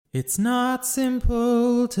It's not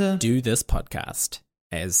simple to do this podcast,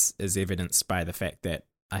 as is evidenced by the fact that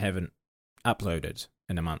I haven't uploaded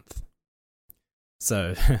in a month.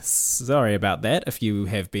 So, sorry about that if you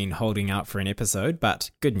have been holding out for an episode,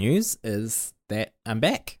 but good news is that I'm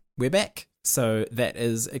back. We're back. So that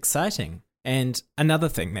is exciting. And another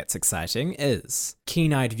thing that's exciting is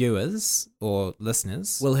keen-eyed viewers or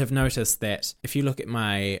listeners will have noticed that if you look at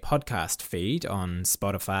my podcast feed on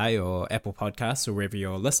Spotify or Apple Podcasts or wherever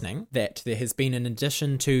you're listening, that there has been an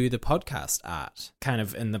addition to the podcast art, kind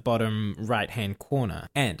of in the bottom right-hand corner.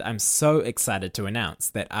 And I'm so excited to announce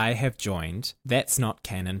that I have joined That's Not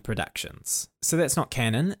Canon Productions. So That's Not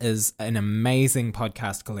Canon is an amazing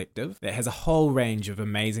podcast collective that has a whole range of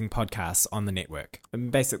amazing podcasts on the network.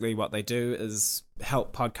 And basically what they do is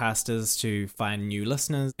help podcasters to find new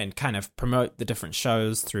listeners and kind of promote the different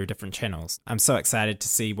shows through different channels. I'm so excited to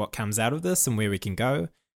see what comes out of this and where we can go,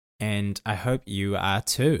 and I hope you are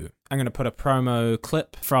too. I'm going to put a promo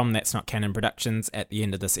clip from That's Not Canon Productions at the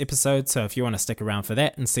end of this episode, so if you want to stick around for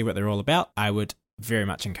that and see what they're all about, I would very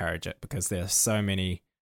much encourage it because there are so many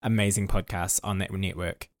amazing podcasts on that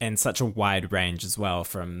network and such a wide range as well,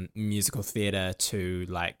 from musical theatre to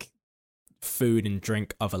like food and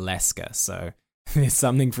drink of Alaska. So there's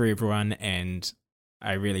something for everyone, and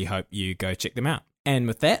I really hope you go check them out. And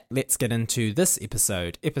with that, let's get into this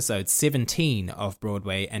episode 17 of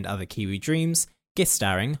Broadway and Other Kiwi Dreams, guest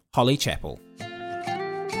starring Holly Chappell.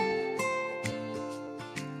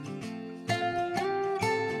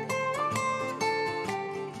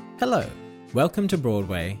 Hello, welcome to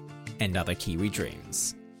Broadway and Other Kiwi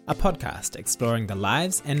Dreams, a podcast exploring the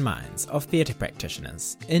lives and minds of theatre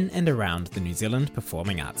practitioners in and around the New Zealand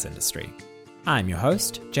performing arts industry. I'm your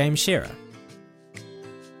host, James Shearer.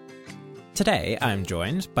 Today I'm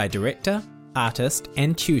joined by director, artist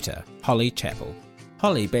and tutor Holly Chappell.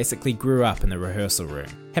 Holly basically grew up in the rehearsal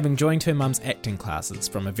room, having joined her mum's acting classes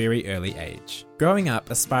from a very early age. Growing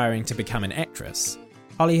up aspiring to become an actress,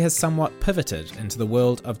 Holly has somewhat pivoted into the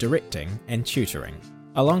world of directing and tutoring.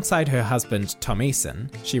 Alongside her husband Tom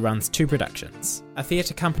Eason, she runs two productions, a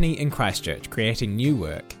theatre company in Christchurch creating new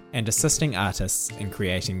work and assisting artists in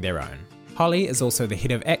creating their own. Holly is also the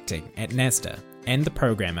head of acting at NASDA and the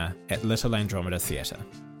programmer at Little Andromeda Theatre.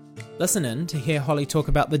 Listen in to hear Holly talk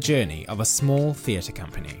about the journey of a small theatre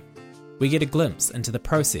company. We get a glimpse into the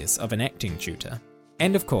process of an acting tutor.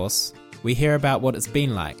 And of course, we hear about what it's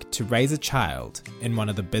been like to raise a child in one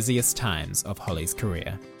of the busiest times of Holly's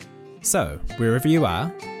career. So, wherever you are,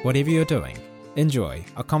 whatever you're doing, enjoy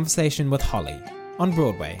a conversation with Holly on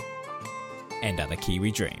Broadway and Other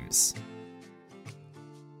Kiwi Dreams.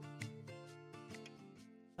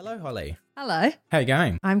 Hello, Holly. Hello. How are you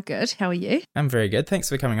going? I'm good. How are you? I'm very good. Thanks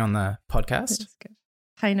for coming on the podcast. That's good.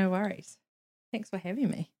 Hey, no worries. Thanks for having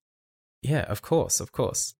me. Yeah, of course.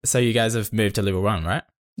 So you guys have moved to level 1, right?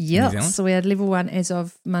 Yes. So we had level 1 as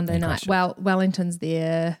of Monday night. Christchurch. Well, Wellington's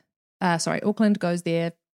there. Auckland goes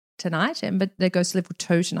there tonight, but it goes to level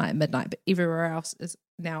 2 tonight at midnight. But everywhere else is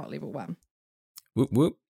now at level 1. Whoop,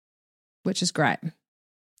 whoop. Which is great.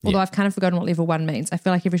 Although I've kind of forgotten what level 1 means. I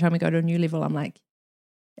feel like every time we go to a new level, I'm like,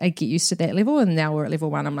 I get used to that level, and now we're at level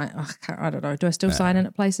 1. I'm like, I don't know. Do I still sign in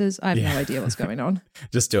at places? I have no idea what's going on.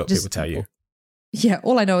 Just do what people tell you. Yeah,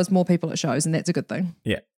 all I know is more people at shows, and that's a good thing.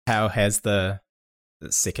 Yeah. How has the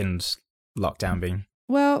second lockdown been?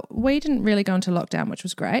 Well, we didn't really go into lockdown, which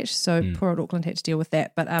was great. So poor old Auckland had to deal with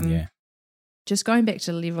that. But just going back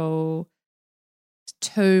to level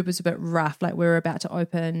 2 was a bit rough. Like we were about to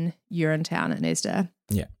open Urinetown at NASDA.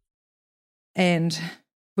 Yeah. And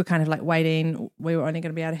we're kind of like waiting. We were only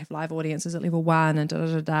going to be able to have live audiences at level 1 and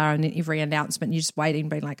da-da-da-da. And then every announcement, you're just waiting,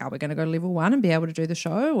 being like, are we going to go to level 1 and be able to do the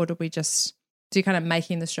show? Or do we just do kind of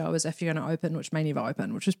making the show as if you're going to open, which may never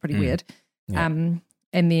open, which was pretty weird. Yeah.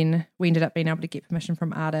 And then we ended up being able to get permission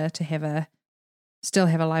from ARDA to still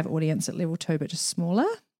have a live audience at level 2, but just smaller.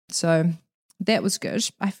 So that was good.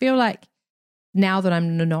 I feel like now that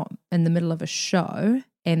I'm not in the middle of a show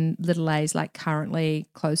and Little A's like currently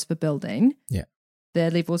closed for building, the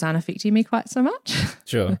levels aren't affecting me quite so much.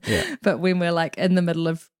 Sure, yeah. But when we're like in the middle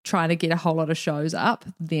of trying to get a whole lot of shows up,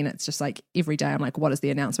 then it's just like every day I'm like, what is the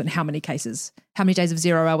announcement? How many days of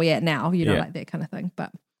 0 are we at now? You know, like that kind of thing.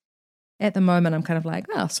 But at the moment, I'm kind of like,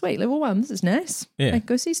 oh, sweet, level 1, this is nice. Yeah. I can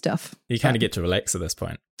go see stuff. You kind of get to relax at this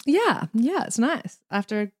point. Yeah, it's nice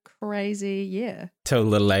after a crazy year. Till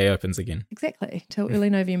Little A opens again. Exactly, till early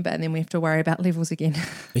November, and then we have to worry about levels again.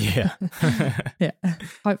 Yeah. Yeah.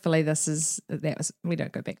 Hopefully we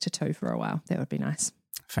don't go back to 2 for a while. That would be nice.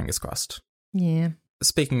 Fingers crossed. Yeah.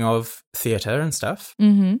 Speaking of theatre and stuff,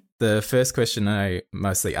 the first question I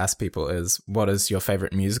mostly ask people is, what is your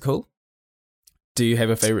favourite musical? Do you have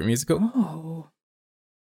a favourite musical? Oh.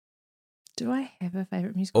 Do I have a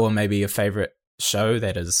favourite musical? Or maybe a favourite show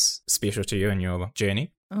that is special to you in your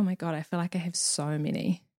journey? Oh my God, I feel like I have so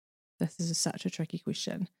many. This is such a tricky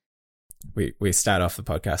question. We start off the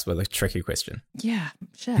podcast with a tricky question. Yeah,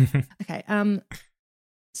 sure. Okay.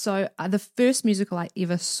 So the first musical I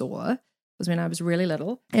ever saw was when I was really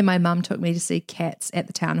little, and my mum took me to see Cats at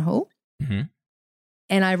the town hall. Mm-hmm.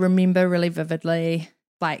 And I remember really vividly,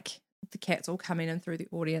 like, the cats all coming in through the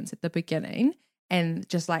audience at the beginning, and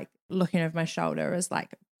just like looking over my shoulder as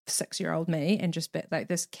like 6-year-old me, and just like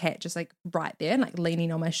this cat just like right there and like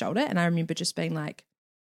leaning on my shoulder. And I remember just being like,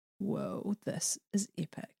 whoa, this is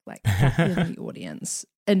epic. Like in the audience,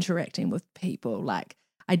 interacting with people. Like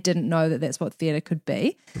I didn't know that that's what theatre could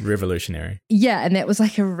be. Revolutionary. Yeah, and that was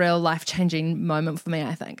like a real life-changing moment for me,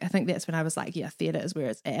 I think. I think that's when I was like, yeah, theatre is where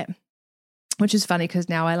it's at. Which is funny because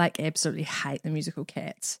now I like absolutely hate the musical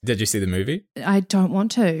Cats. Did you see the movie? I don't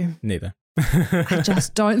want to. Neither. I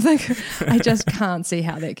just don't think, I just can't see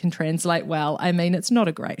how that can translate well. I mean, it's not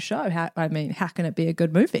a great show. How can it be a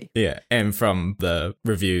good movie? Yeah, and from the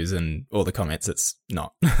reviews and all the comments, it's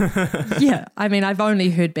not. Yeah, I mean, I've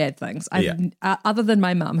only heard bad things. Other than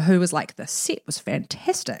my mum, who was like, the set was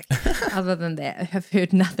fantastic. Other than that, I have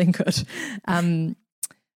heard nothing good.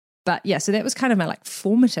 But yeah, so that was kind of my like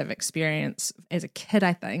formative experience as a kid,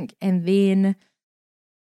 I think. And then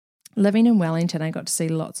living in Wellington, I got to see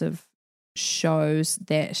lots of shows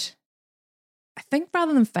that I think,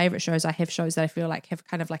 rather than favorite shows, I have shows that I feel like have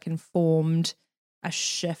kind of like informed a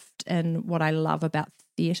shift in what I love about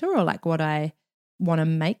theatre, or like what I want to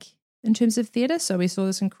make in terms of theatre. So we saw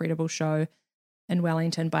this incredible show in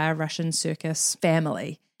Wellington by a Russian circus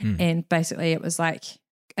family. And basically it was like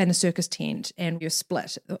in a circus tent, and you're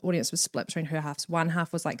split. The audience was split between her halves. One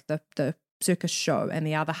half was like the circus show, and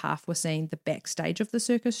the other half was seeing the backstage of the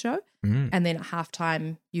circus show. And then at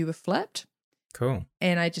halftime you were flipped. Cool.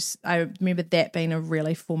 And I remember that being a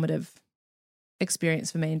really formative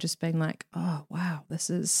experience for me, and just being like, oh wow, this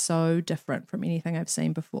is so different from anything I've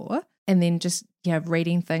seen before. And then just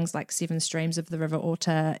reading things like Seven Streams of the River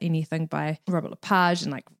Otter, anything by Robert Lepage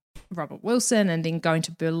and like Robert Wilson, and then going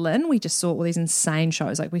to Berlin, we just saw all these insane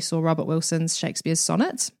shows. Like we saw Robert Wilson's Shakespeare's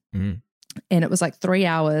Sonnets. And it was like 3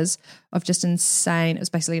 hours of just insane. It was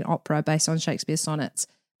basically an opera based on Shakespeare's sonnets,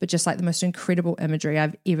 but just like the most incredible imagery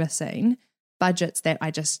I've ever seen. Budgets that I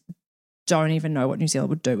just don't even know what New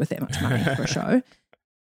Zealand would do with that much money for a show.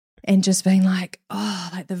 And just being like, oh,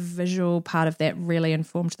 like the visual part of that really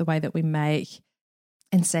informed the way that we make.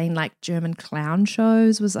 And seeing like German clown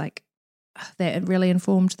shows was like, that really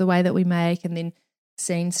informed the way that we make. And then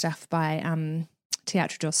seeing stuff by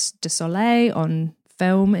Théâtre du Soleil on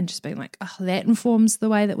film, and just being like, oh, that informs the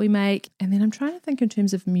way that we make. And then I'm trying to think in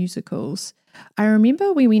terms of musicals. I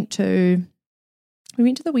remember we went to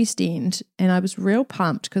the West End, and I was real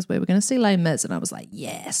pumped because we were going to see Les Mis, and I was like,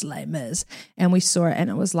 yes, Les Mis. And we saw it, and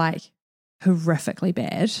it was like horrifically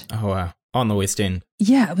bad. Oh, wow. On the West End.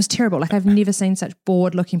 Yeah, it was terrible. Like I've never seen such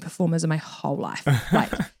bored looking performers in my whole life. Like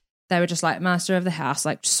they were just like master of the house,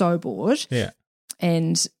 like so bored. Yeah.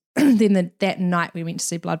 And then that night we went to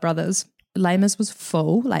see Blood Brothers. Les Mis was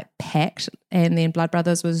full, like packed, and then Blood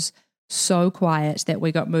Brothers was so quiet that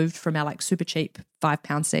we got moved from our like super cheap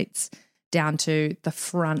 £5 seats down to the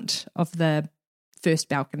front of the first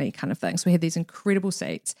balcony kind of thing. So we had these incredible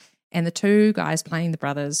seats, and the two guys playing the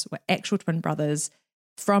brothers were actual twin brothers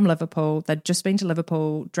from Liverpool. They'd just been to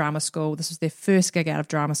Liverpool drama school. This was their first gig out of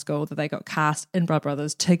drama school that they got cast in Blood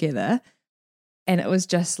Brothers together. And it was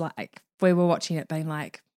just like, we were watching it being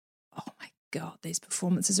like, oh my God, these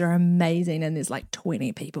performances are amazing, and there's like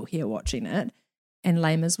 20 people here watching it. And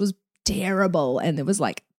Les Mis was terrible, and there was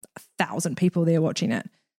like 1,000 people there watching it.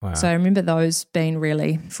 Wow. So I remember those being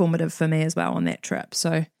really formative for me as well on that trip.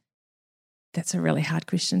 So that's a really hard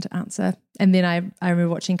question to answer. And then I remember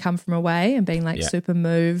watching Come From Away and being like super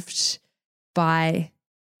moved by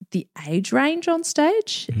the age range on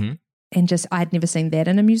stage. And just, I'd never seen that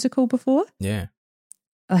in a musical before. Yeah.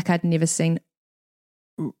 Like I'd never seen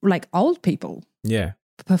like old people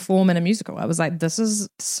perform in a musical. I was like, this is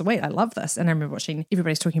sweet. I love this. And I remember watching,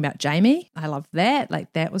 everybody's talking about Jamie. I love that.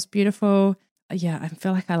 Like that was beautiful. Yeah, I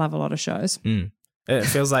feel like I love a lot of shows. It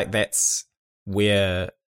feels like that's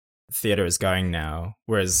where theatre is going now.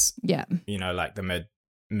 Whereas, you know, like the mid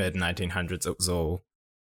 1900s, it was all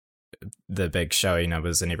the big showy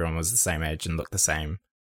numbers and everyone was the same age and looked the same.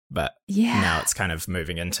 But now it's kind of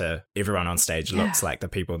moving into everyone on stage looks like the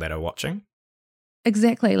people that are watching.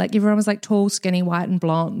 Exactly. Like everyone was like tall, skinny, white and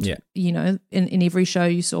blonde. Yeah. You know, in every show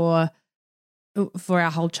you saw for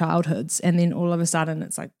our whole childhoods. And then all of a sudden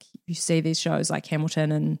it's like you see these shows like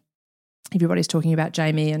Hamilton and everybody's talking about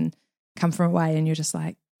Jamie and Come From Away, and you're just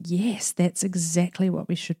like, yes, that's exactly what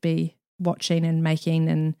we should be watching and making.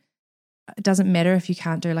 And it doesn't matter if you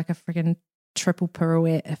can't do like a friggin' triple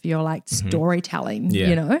pirouette if you're like storytelling, Yeah.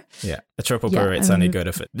 you know? Yeah. A triple pirouette's only good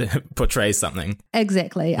if it portrays something.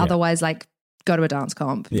 Exactly. Yeah. Otherwise, like, go to a dance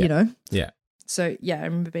comp, Yeah. you know? Yeah. So, yeah, I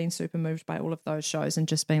remember being super moved by all of those shows and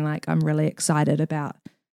just being like, I'm really excited about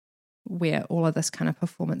where all of this kind of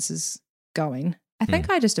performance is going. I think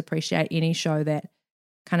I just appreciate any show that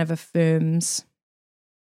kind of affirms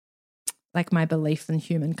like my belief in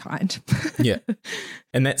humankind. Yeah.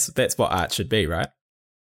 And that's what art should be, right?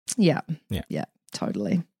 Yeah. Yeah. Yeah,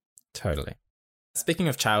 totally. Totally. Speaking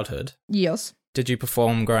of childhood, Yes. did you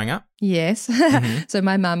perform growing up? Yes. So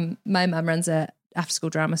my mum runs a after school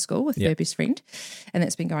drama school with Burpee's friend, and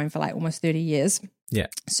that's been going for like almost 30 years. Yeah.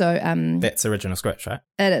 So That's original scripts, right?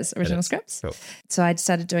 it is original scripts. Cool. So I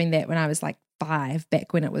started doing that when I was like 5,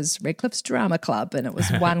 back when it was Redcliffe's Drama Club, and it was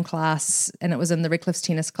one class, and it was in the Redcliffe's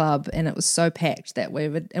Tennis Club, and it was so packed that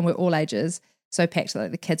we're all ages, so packed that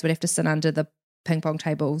like, the kids would have to sit under the ping pong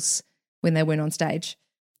tables when they weren't on stage.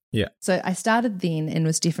 Yeah. So I started then and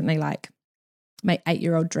was definitely like, my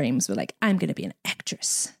 8-year-old dreams were like, I'm going to be an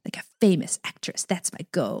actress, like a famous actress. That's my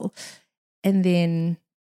goal. And then,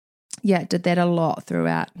 yeah, did that a lot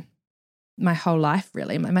throughout my whole life,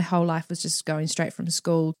 really. My whole life was just going straight from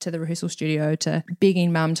school to the rehearsal studio to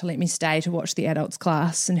begging mum to let me stay to watch the adults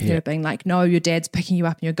class, and her being like, no, your dad's picking you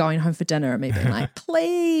up and you're going home for dinner, and me being like,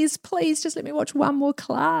 please just let me watch one more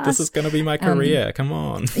class. This is going to be my career. Come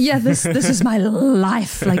on. Yeah, this is my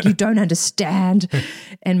life. Like, you don't understand.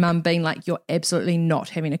 And mum being like, you're absolutely not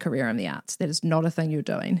having a career in the arts. That is not a thing you're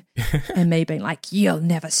doing. And me being like, you'll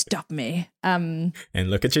never stop me. And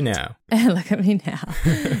look at you now. And look at me now.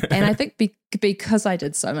 And I think because I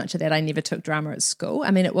did so much of that, I never took drama at school.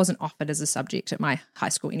 I mean, it wasn't offered as a subject at my high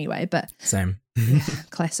school anyway, but Same.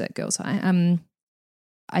 classic girls' high.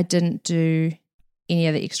 I didn't do any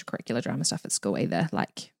of the extracurricular drama stuff at school either,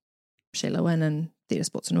 like Sheila Wynn and theatre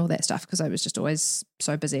sports and all that stuff, because I was just always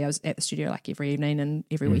so busy. I was at the studio like every evening and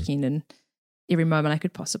every weekend and every moment I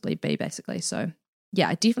could possibly be, basically. So yeah,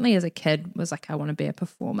 I definitely as a kid was like, I want to be a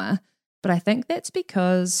performer. But I think that's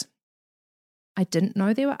because I didn't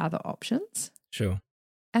know there were other options. Sure.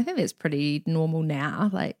 I think that's pretty normal now.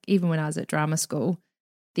 Like, even when I was at drama school,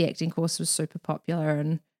 the acting course was super popular,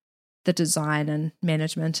 and the design and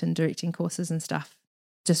management and directing courses and stuff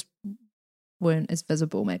just weren't as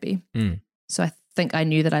visible, maybe. So I think I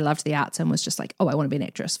knew that I loved the arts and was just like, oh, I want to be an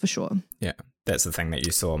actress for sure. Yeah. That's the thing that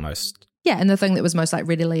you saw most. Yeah, and the thing that was most like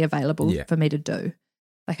readily available for me to do.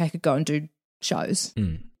 Like, I could go and do shows,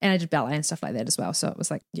 and I did ballet and stuff like that as well. So it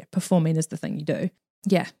was like, yeah, performing is the thing you do.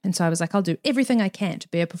 Yeah. And so I was like, I'll do everything I can to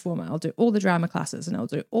be a performer. I'll do all the drama classes, and I'll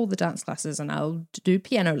do all the dance classes, and I'll do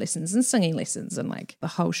piano lessons and singing lessons and like the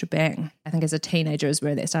whole shebang. I think as a teenager is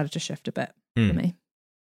where that started to shift a bit for me.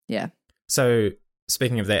 Yeah. So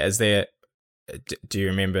speaking of that, do you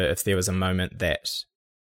remember if there was a moment that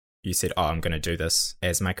you said, oh, I'm going to do this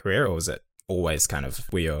as my career, or was it always kind of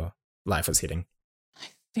where your life was heading? I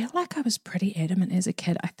feel like I was pretty adamant as a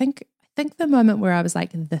kid. I think the moment where I was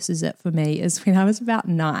like, this is it for me, is when I was about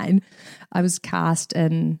 9. I was cast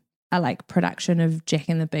in a like production of Jack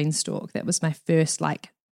and the Beanstalk. That was my first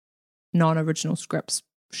like non-original scripts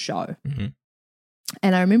show.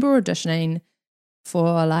 And I remember auditioning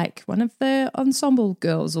for like one of the ensemble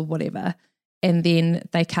girls or whatever, and then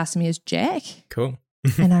they cast me as Jack. Cool.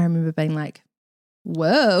 And I remember being like,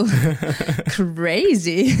 whoa,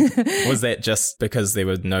 crazy. Was that just because there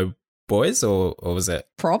were no boys, or was it?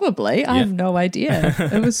 Probably. I have no idea.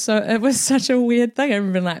 It was such a weird thing. I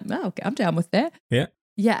remember being like, no, okay, I'm down with that. Yeah.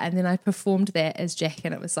 Yeah. And then I performed that as Jack,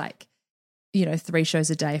 and it was like, 3 shows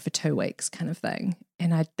a day for 2 weeks kind of thing.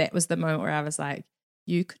 And that was the moment where I was like,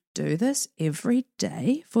 you could do this every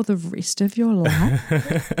day for the rest of your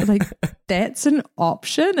life. Like, that's an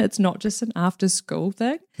option. It's not just an after school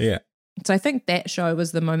thing. Yeah. So I think that show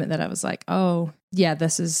was the moment that I was like, oh, yeah,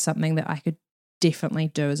 this is something that I could definitely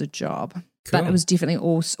do as a job. Cool. But it was definitely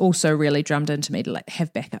also really drummed into me to like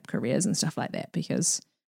have backup careers and stuff like that, because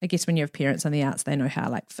I guess when you have parents in the arts, they know how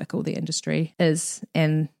like fickle the industry is,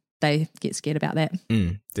 and they get scared about that.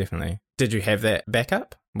 Definitely. Did you have that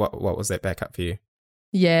backup? What was that backup for you?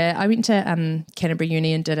 Yeah, I went to Canterbury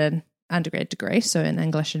Uni and did an undergrad degree, so in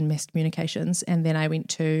English and Mass Communications, and then I went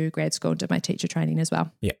to grad school and did my teacher training as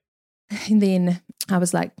well. Yeah. And then I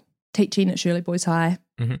was like teaching at Shirley Boys High,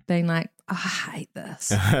 being like, oh, I hate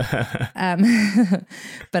this.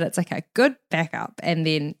 But it's like a good backup. And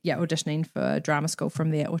then, yeah, auditioning for drama school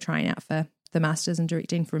from there, or trying out for the Masters in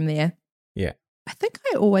directing from there. Yeah. I think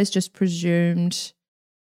I always just presumed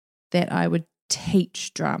that I would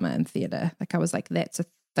teach drama and theatre. Like I was like, that's a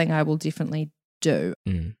thing I will definitely do.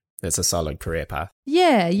 That's a solid career path.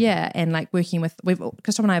 Yeah. And like working with,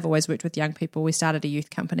 because Tom and I have always worked with young people. We started a youth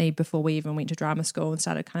company before we even went to drama school and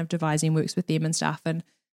started kind of devising works with them and stuff. And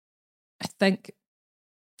I think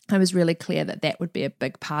I was really clear that that would be a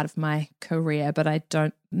big part of my career, but I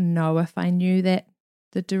don't know if I knew that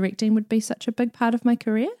the directing would be such a big part of my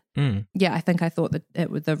career. Yeah, I think I thought that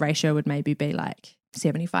the ratio would maybe be like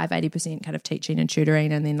 75-80% kind of teaching and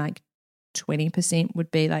tutoring, and then like 20%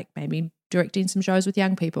 would be like maybe directing some shows with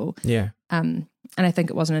young people. Yeah. And I think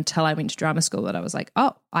it wasn't until I went to drama school that I was like,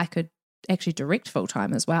 oh, I could actually direct full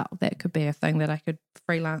time as well. That could be a thing that I could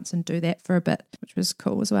freelance and do that for a bit, which was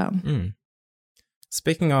cool as well.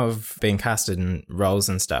 Speaking of being casted in roles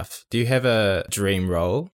and stuff, do you have a dream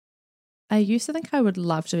role? I used to think I would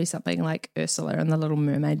love to be something like Ursula in the Little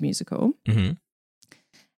Mermaid musical. Mm-hmm.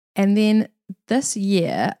 And then this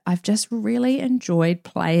year, I've just really enjoyed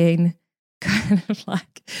playing kind of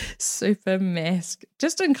like super mask,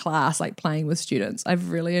 just in class, like playing with students. I've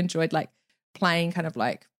really enjoyed like playing kind of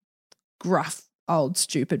like gruff, old,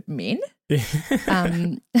 stupid men. Maybe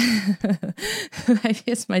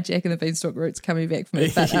it's my Jack and the Beanstalk roots coming back for me.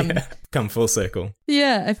 But come full circle.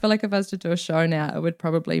 Yeah, I feel like if I was to do a show now, it would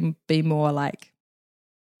probably be more like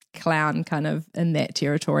clown kind of in that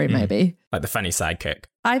territory, maybe. Like the funny sidekick.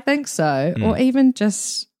 I think so. Or even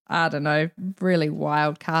just, I don't know, really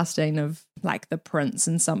wild casting of like the Prince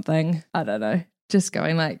and something. I don't know. Just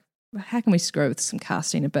going like, how can we screw with some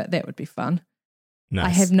casting a bit? That would be fun. Nice. I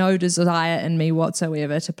have no desire in me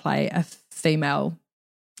whatsoever to play a female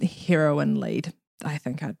heroine lead. I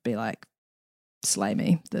think I'd be like, slay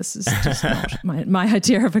me. This is just not my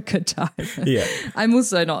idea of a good time. Yeah. I'm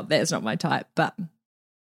also not, that's not my type. But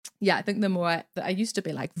yeah, I think the more that I used to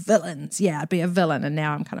be like villains. Yeah, I'd be a villain. And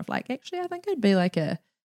now I'm kind of like, actually, I think I'd be like I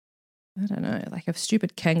don't know, like a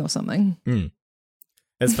stupid king or something.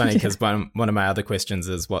 It's funny because one of my other questions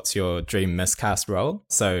is, what's your dream miscast role?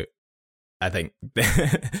 So I think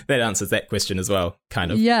that answers that question as well,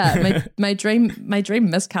 kind of. Yeah, my dream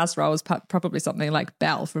miscast role is probably something like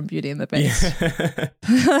Belle from Beauty and the Beast.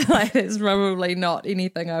 Like it's probably not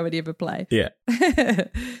anything I would ever play. Yeah.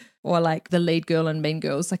 Or like the lead girl in Mean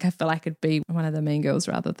Girls. Like I feel like I could be one of the Mean Girls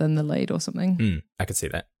rather than the lead or something. I could see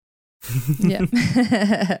that.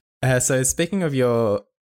 Yeah. So speaking of your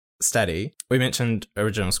study, we mentioned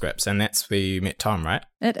original scripts, and that's where you met Tom, right?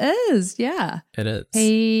 It is, yeah. It is.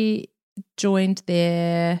 He joined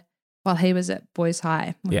there while he was at Boys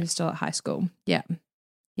High, when he was still at high school. Yeah,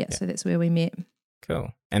 so that's where we met.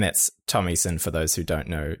 Cool. And that's Tom Eason, for those who don't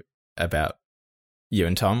know about you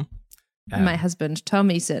and Tom. My husband, Tom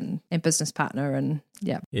Eason, and business partner, and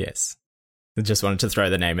yeah. Yes. I just wanted to throw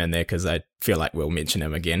the name in there because I feel like we'll mention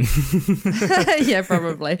him again. Yeah,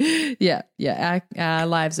 probably. Yeah. Our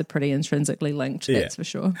lives are pretty intrinsically linked, that's for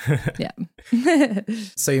sure. Yeah.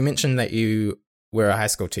 So you mentioned that you were a high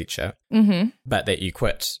school teacher, but that you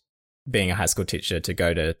quit being a high school teacher to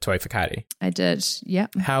go to Toi Whakaari. I did, yeah.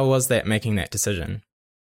 How was that, making that decision?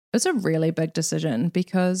 It's a really big decision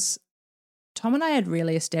because Tom and I had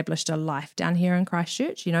really established a life down here in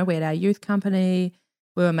Christchurch. You know, we had our youth company,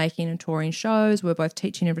 we were making and touring shows, we were both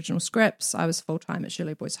teaching original scripts. I was full-time at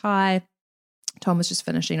Shirley Boys High. Tom was just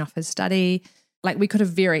finishing off his study. Like we could have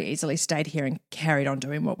very easily stayed here and carried on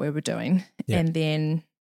doing what we were doing. Yeah. And then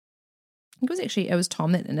it was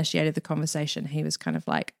Tom that initiated the conversation. He was kind of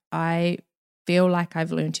like, I feel like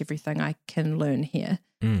I've learned everything I can learn here.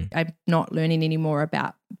 I'm not learning any more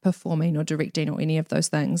about performing or directing or any of those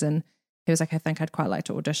things. And he was like, I think I'd quite like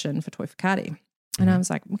to audition for Toi Whakaari. And I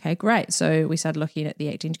was like, okay, great. So we started looking at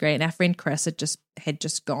the acting degree, and our friend Chris had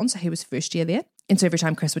just gone. So he was first year there. And so every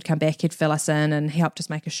time Chris would come back, he'd fill us in, and he helped us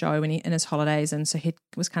make a show in his holidays. And so he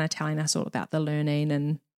was kind of telling us all about the learning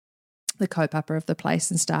and the kaupapa of the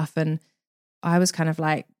place and stuff. And I was kind of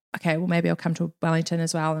like, okay, well, maybe I'll come to Wellington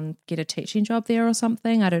as well and get a teaching job there or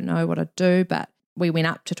something. I don't know what I'd do. But we went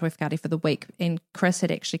up to Toi Whakaari for the week, and Chris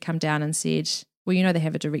had actually come down and said, well, you know, they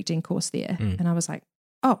have a directing course there. And I was like,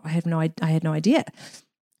 oh, I had no idea.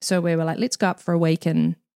 So we were like, let's go up for a week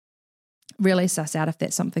and really suss out if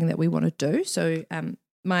that's something that we want to do. So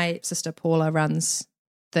my sister Paula runs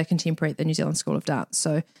the contemporary at the New Zealand School of Dance.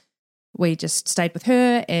 So we just stayed with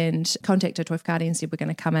her and contacted Toi Whakaari and said we're going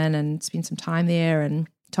to come in and spend some time there. And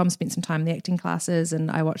Tom spent some time in the acting classes, and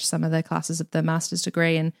I watched some of the classes of the master's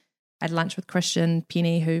degree, and I had lunch with Christian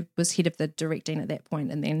Penny, who was head of the directing at that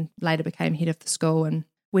point and then later became head of the school. And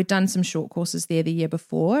we'd done some short courses there the year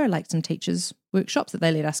before, like some teachers' workshops that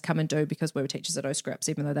they let us come and do because we were teachers at O Scripts,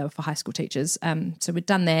 even though they were for high school teachers. So we'd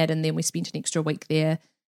done that, and then we spent an extra week there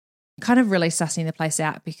kind of really sussing the place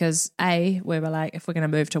out because A, we were like, if we're going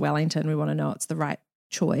to move to Wellington, we want to know it's the right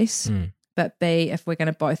choice. But B, if we're going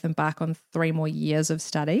to both embark on 3 more years of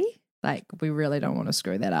study, like we really don't want to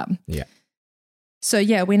screw that up. Yeah. So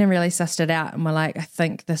yeah, went and really sussed it out and we're like, I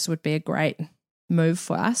think this would be a great move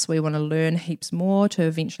for us. We want to learn heaps more to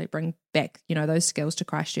eventually bring back, you know, those skills to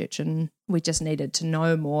Christchurch, and we just needed to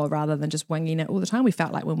know more rather than just winging it all the time. We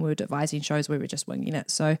felt like when we were devising shows, we were just winging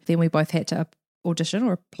it. So then we both had to audition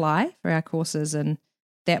or apply for our courses, and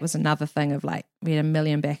that was another thing of like, we had a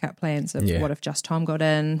million backup plans of what if just Tom got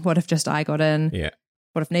in, what if just I got in,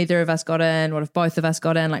 what if neither of us got in, what if both of us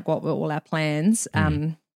got in, like what were all our plans.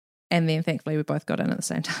 And then thankfully we both got in at the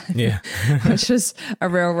same time. Yeah. Which was a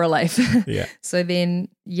real relief. Yeah. So then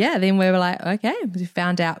we were like, okay, we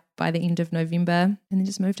found out by the end of November and then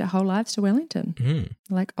just moved our whole lives to Wellington.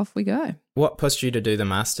 Like off we go. What pushed you to do the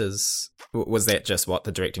Masters? Was that just what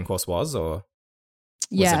the directing course was, or?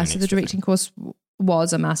 Yeah, so the directing course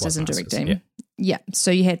was a Masters in directing. Yeah.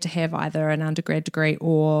 So you had to have either an undergrad degree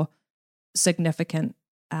or significant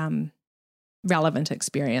relevant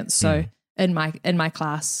experience. So in my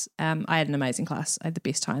class, I had an amazing class. I had the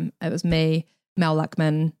best time. It was me, Mel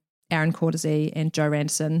Luckman, Aaron Cortese, and Joe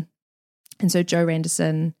Randerson. And so Joe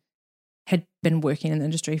Randerson had been working in the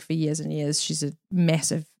industry for years and years. She's a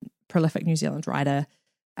massive, prolific New Zealand writer,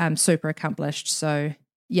 super accomplished. So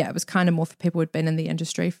yeah, it was kind of more for people who'd been in the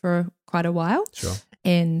industry for quite a while. Sure.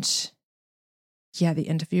 And yeah, the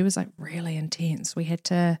interview was like really intense. We had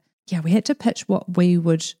to pitch what we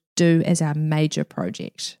would do as our major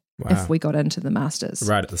project. Wow. If we got into the Masters.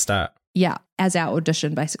 Right at the start. Yeah, as our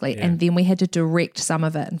audition basically. Yeah. And then we had to direct some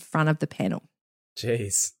of it in front of the panel.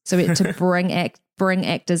 Jeez. So we had to bring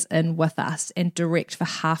actors in with us and direct for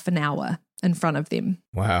half an hour in front of them.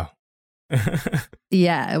 Wow.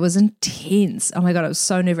 Yeah, it was intense. Oh my God, it was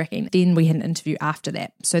so nerve-wracking. Then we had an interview after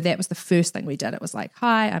that. So that was the first thing we did. It was like,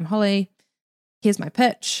 hi, I'm Holly. Here's my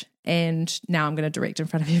pitch. And now I'm going to direct in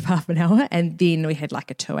front of you for half an hour. And then we had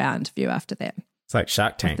like a 2-hour interview after that. It's like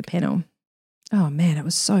Shark Tank. The panel. Oh man, it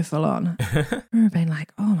was so full on. I remember being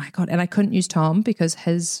like, oh my God. And I couldn't use Tom because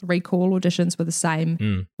his recall auditions were the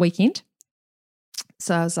same weekend.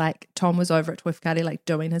 So I was like, Tom was over at Twifkati like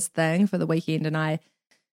doing his thing for the weekend, and I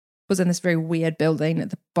was in this very weird building at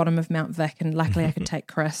the bottom of Mount Vic, and luckily I could take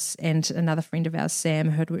Chris and another friend of ours, Sam,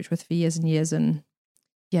 who I'd worked with for years and years, and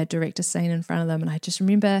yeah, direct a scene in front of them. And I just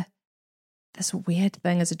remember this weird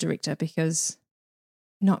thing as a director because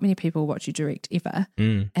not many people watch you direct ever.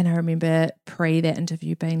 And I remember pre that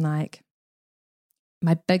interview being like,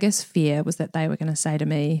 my biggest fear was that they were going to say to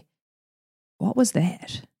me, what was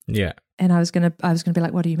that? Yeah. And I was going to be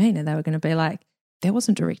like, what do you mean? And they were going to be like, that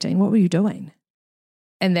wasn't directing. What were you doing?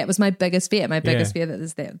 And that was my biggest fear. My biggest fear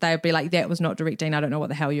is that they would be like, that was not directing. I don't know what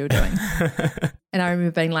the hell you were doing. And I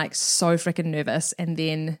remember being like so freaking nervous. And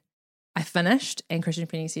then I finished and Christian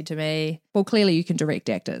Penny said to me, well, clearly you can direct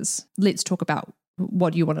actors. Let's talk about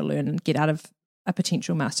what you want to learn and get out of a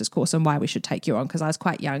potential master's course and why we should take you on, because I was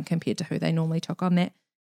quite young compared to who they normally took on that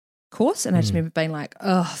course. And I just remember being like,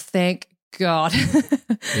 oh, thank God.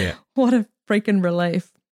 Yeah. What a freaking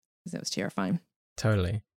relief. Because that was terrifying.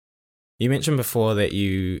 Totally. You mentioned before that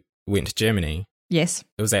you went to Germany. Yes.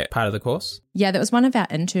 Was that part of the course? Yeah, that was one of our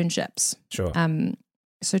internships. Sure.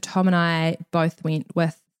 So Tom and I both went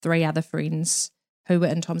with 3 other friends who were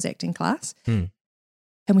in Tom's acting class.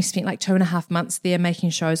 And we spent like 2.5 months there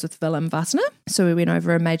making shows with Willem Vassner. So we went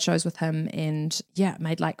over and made shows with him and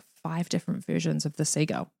made like 5 different versions of The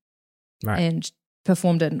Seagull. Right. And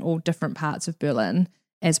performed in all different parts of Berlin,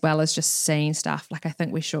 as well as just seeing stuff. Like I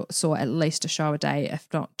think we saw at least a show a day, if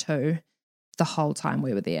not 2, the whole time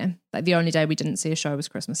we were there. Like the only day we didn't see a show was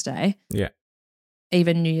Christmas Day. Yeah.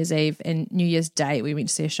 Even New Year's Eve and New Year's Day we went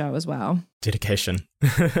to see a show as well. Dedication.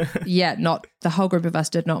 Yeah, not the whole group of us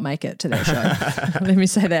did not make it to that show. Let me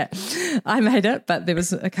say that. I made it, but there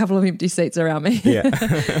was a couple of empty seats around me.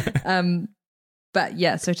 Yeah. But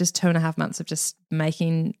yeah, so just 2.5 months of just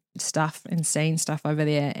making stuff and seeing stuff over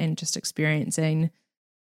there and just experiencing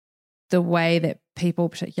the way that people,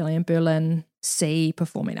 particularly in Berlin, see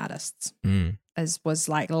performing artists was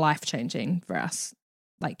like life-changing for us.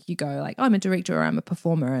 Like you go like, oh, I'm a director or I'm a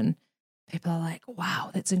performer, and people are like,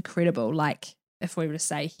 wow, that's incredible. Like if we were to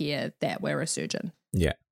say here that we're a surgeon.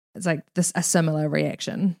 Yeah. It's like a similar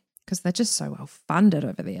reaction because they're just so well funded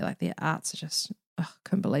over there. Like their arts are just,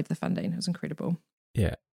 couldn't believe the funding. It was incredible.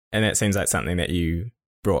 Yeah. And that seems like something that you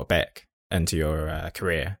brought back into your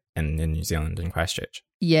career in New Zealand in Christchurch.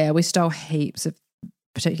 Yeah, we stole heaps of,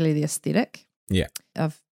 particularly the aesthetic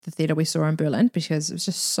of the theatre we saw in Berlin because it was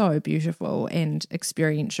just so beautiful and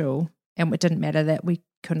experiential. And it didn't matter that we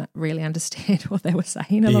couldn't really understand what they were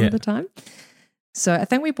saying a lot of the time. So I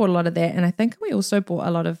think we bought a lot of that. And I think we also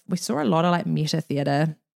bought we saw a lot of like meta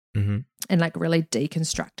theatre and like really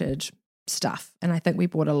deconstructed stuff. And I think we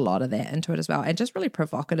brought a lot of that into it as well. And just really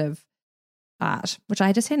provocative art, which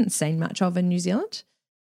I just hadn't seen much of in New Zealand.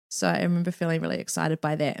 So I remember feeling really excited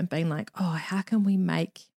by that and being like, oh, how can we I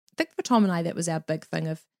think for Tom and I, that was our big thing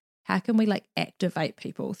of how can we like activate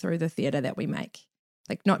people through the theatre that we make?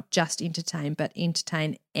 Like not just entertain, but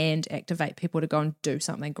entertain and activate people to go and do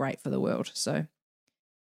something great for the world. So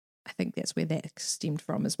I think that's where that stemmed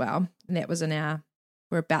from as well. And that was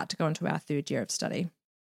we're about to go into our 3rd year of study,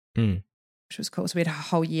 which was cool. So we had a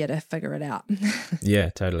whole year to figure it out. Yeah,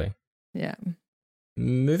 totally. Yeah.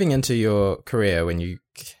 Moving into your career when you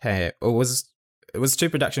came, or it was 2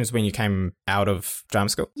 productions when you came out of drama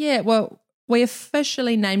school? Yeah, well, we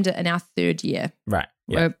officially named it in our 3rd year. Right.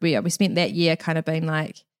 Yeah. We spent that year kind of being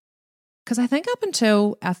like, because I think up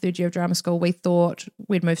until our 3rd year of drama school, we thought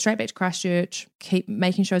we'd move straight back to Christchurch, keep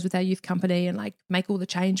making shows with our youth company and like make all the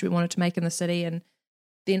change we wanted to make in the city. And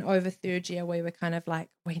then over 3rd year, we were kind of like,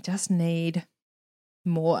 we just need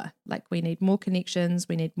more. Like we need more connections.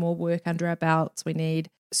 We need more work under our belts. We need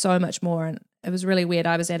so much more. And it was really weird.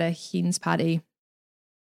 I was at a hen's party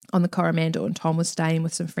on the Coromandel and Tom was staying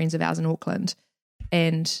with some friends of ours in Auckland.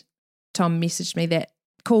 And Tom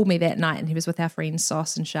called me that night and he was with our friends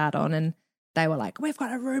Sauce and Chardon and they were like, we've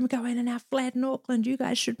got a room going in our flat in Auckland. You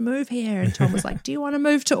guys should move here. And Tom was like, do you want to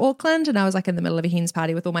move to Auckland? And I was like in the middle of a hen's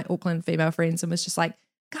party with all my Auckland female friends and was just like,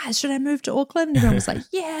 guys, should I move to Auckland? And everyone was like,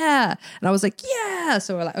 yeah. And I was like, yeah.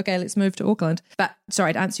 So we're like, okay, let's move to Auckland. But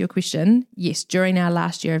sorry, to answer your question, yes, during our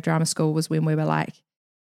last year of drama school was when we were like,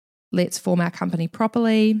 let's form our company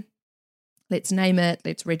properly. Let's name it.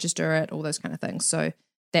 Let's register it, all those kind of things. So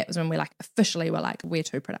that was when we like officially were like, we're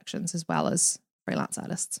 2 productions as well as freelance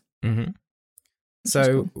artists. Mm-hmm.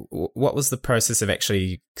 So what was the process of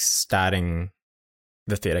actually starting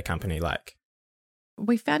the theatre company like?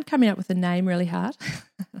 We found coming up with a name really hard.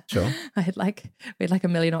 Sure. we had like a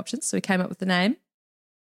million options. So we came up with the name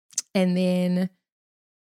and then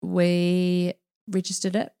we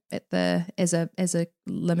registered it as a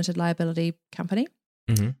limited liability company.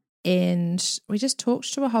 Mm-hmm. And we just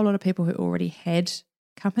talked to a whole lot of people who already had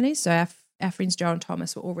companies. So our friends Joe and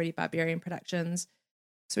Thomas were already Barbarian Productions.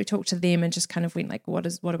 So we talked to them and just kind of went like, what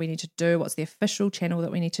do we need to do? What's the official channel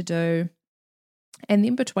that we need to do? And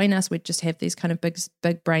then between us, we'd just have these kind of big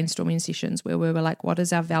brainstorming sessions where we were like, what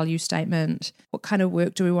is our value statement? What kind of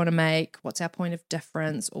work do we want to make? What's our point of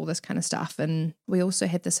difference? All this kind of stuff. And we also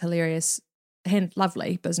had this hilarious and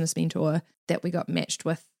lovely business mentor that we got matched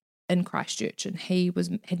with in Christchurch. And he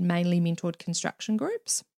had mainly mentored construction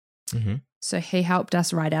groups. Mm-hmm. So he helped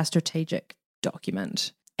us write our strategic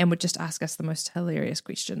document and would just ask us the most hilarious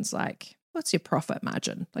questions like, what's your profit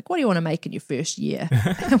margin? Like, what do you want to make in your first year?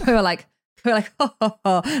 And we were like,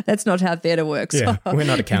 oh, that's not how theatre works. Yeah, we're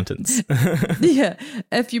not accountants. Yeah.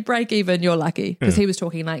 If you break even, you're lucky. Because he was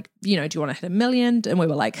talking like, do you want to hit 1 million? And we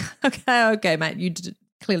were like, okay, mate, you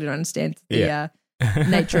clearly don't understand the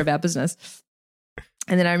nature of our business.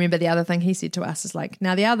 And then I remember the other thing he said to us is like,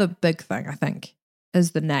 now the other big thing I think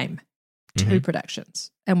is the name, 2 productions.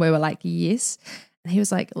 And we were like, yes. And he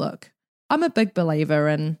was like, look, I'm a big believer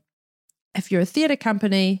in if you're a theatre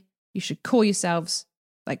company, you should call yourselves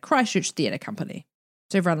like Christchurch Theatre Company.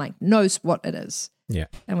 So everyone like knows what it is. Yeah.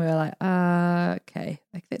 And we were like, okay,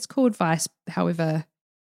 like that's cool advice. However,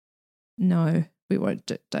 no, we won't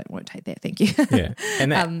take that. Thank you. Yeah.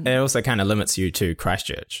 And that it also kind of limits you to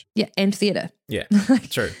Christchurch. Yeah. And theatre. Yeah.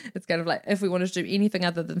 True. It's kind of like if we wanted to do anything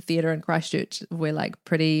other than theatre in Christchurch, we're like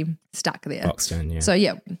pretty stuck there. Boxed in, yeah. So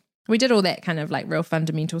yeah, we did all that kind of like real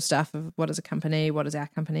fundamental stuff of what is a company, what is our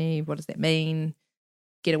company, what does that mean,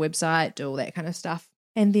 get a website, do all that kind of stuff.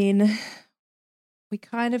 And then we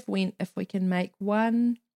kind of went, if we can make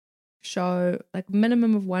one show, like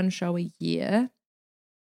minimum of one show a year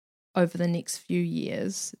over the next few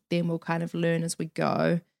years, then we'll kind of learn as we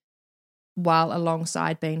go while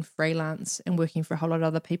alongside being freelance and working for a whole lot of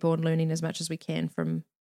other people and learning as much as we can from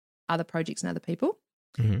other projects and other people.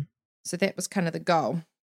 Mm-hmm. So that was kind of the goal,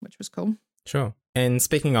 which was cool. Sure. And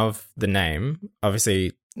speaking of the name,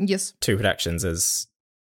 obviously Yes. 2 productions is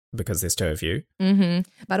because there's 2 of you. Mm-hmm.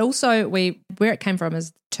 But also where it came from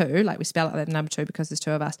is 2, like we spell it like number 2 because there's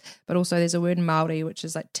 2 of us. But also there's a word in Māori which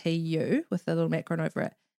is like TU with a little macron over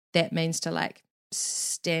it. That means to like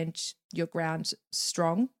stand your ground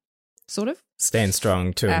strong, sort of. Stand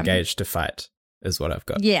strong to engage to fight is what I've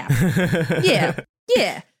got. Yeah.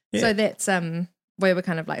 Yeah. So that's we were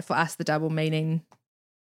kind of like, for us, the double meaning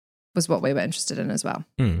was what we were interested in as well.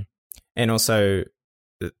 Mm. And also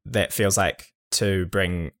that feels like to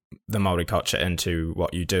bring the Māori culture into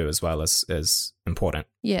what you do as well is important.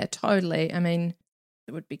 Yeah, totally. I mean,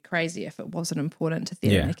 it would be crazy if it wasn't important to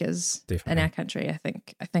theatre makers in our country. I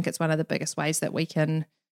think it's one of the biggest ways that we can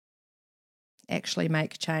actually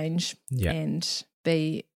make change and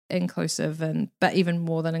be inclusive, but even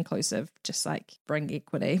more than inclusive, just like bring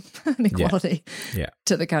equity and equality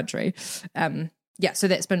to the country. So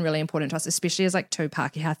that's been really important to us, especially as like two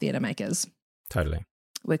Pākehā theatre makers. Totally.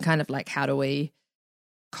 We're kind of like, how do we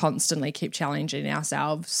constantly keep challenging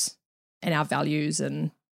ourselves and our values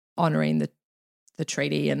and honouring the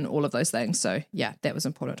treaty and all of those things. So yeah, that was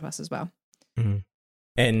important to us as well. Mm-hmm.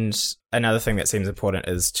 And another thing that seems important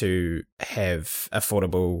is to have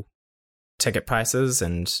affordable ticket prices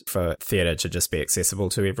and for theatre to just be accessible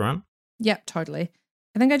to everyone. Yeah, totally.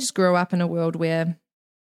 I think I just grew up in a world where,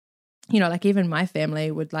 you know, like even my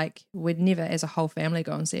family would never as a whole family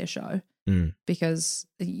go and see a show because,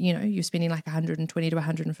 you know, you're spending like $120 to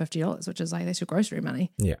 $150, which is like, that's your grocery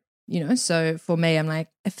money. Yeah. You know, so for me, I'm like,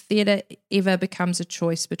 if theatre ever becomes a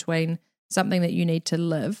choice between something that you need to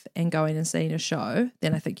live and going and seeing a show,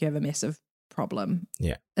 then I think you have a massive problem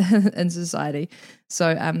in society.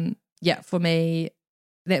 So, for me,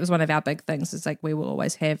 that was one of our big things. It's like we will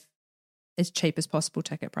always have as cheap as possible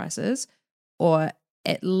ticket prices, or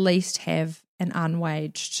at least have an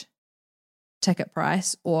unwaged ticket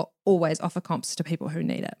price, or always offer comps to people who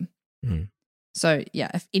need it. Mm. So, yeah,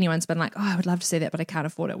 if anyone's been like, oh, I would love to see that, but I can't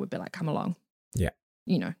afford it, we'd be like, come along. Yeah.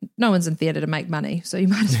 You know, no one's in theatre to make money, so you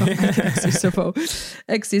might as well make it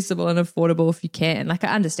accessible and affordable if you can. Like,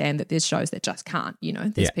 I understand that there's shows that just can't, you know,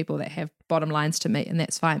 there's people that have bottom lines to meet, and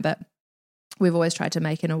that's fine. But we've always tried to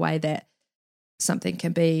make in a way that something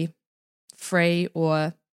can be free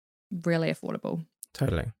or really affordable.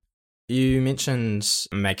 Totally. You mentioned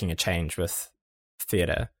making a change with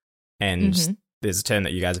theatre, and there's a term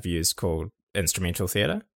that you guys have used called instrumental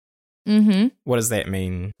theatre. Mm-hmm. What does that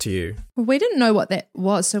mean to you? Well, we didn't know what that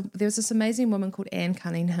was. So there was this amazing woman called Anne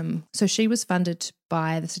Cunningham. So she was funded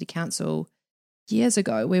by the City Council years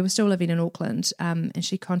ago. We were still living in Auckland, and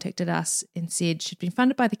she contacted us and said she'd been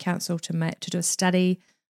funded by the council to do a study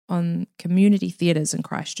on community theatres in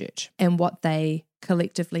Christchurch and what they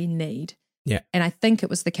collectively need. Yeah. And I think it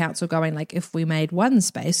was the council going like, if we made one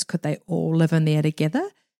space, could they all live in there together?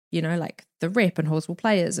 You know, like the rep and Hawesville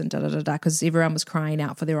Players and da-da-da-da, because everyone was crying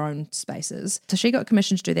out for their own spaces. So she got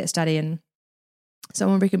commissioned to do that study, and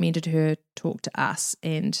someone recommended her talk to us.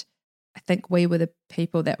 And I think we were the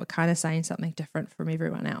people that were kind of saying something different from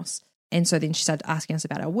everyone else. And so then she started asking us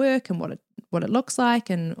about our work and what it looks like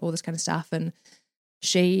and all this kind of stuff. And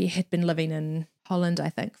she had been living in Holland, I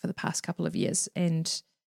think, for the past couple of years. And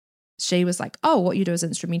she was like, oh, what you do is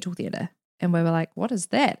instrumental theatre. And we were like, what is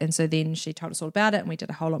that? And so then she told us all about it, and we did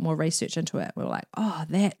a whole lot more research into it. We were like, oh,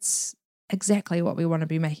 that's exactly what we want to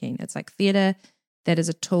be making. It's like theatre that is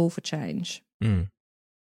a tool for change. Mm.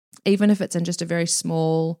 Even if it's in just a very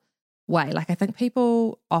small way. Like, I think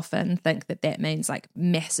people often think that means like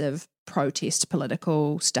massive protest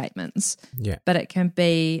political statements. Yeah. But it can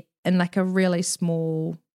be in like a really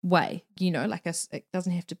small way, you know, like it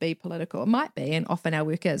doesn't have to be political. It might be, and often our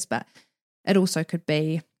work is, but it also could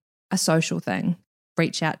be a social thing.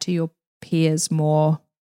 Reach out to your peers more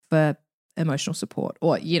for emotional support,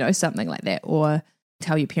 or, you know, something like that, or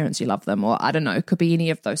tell your parents you love them, or I don't know, it could be any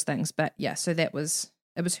of those things. But yeah, so it was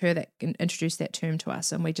her that introduced that term to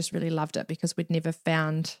us, and we just really loved it because we'd never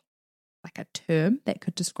found like a term that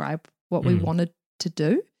could describe what we wanted to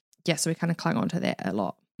do. Yeah, so we kind of clung on to that a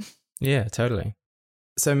lot. Yeah, totally.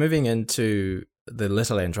 So moving into the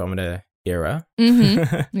Little Andromeda era,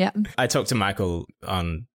 Yeah, I talked to Michael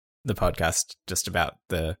on the podcast just about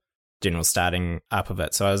the general starting up of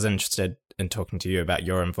it. So I was interested in talking to you about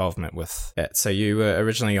your involvement with it. So you were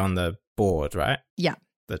originally on the board, right? Yeah.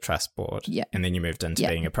 The trust board. Yeah. And then you moved into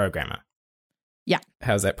being a programmer. Yeah.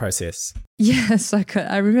 How's that process? Yeah, so good.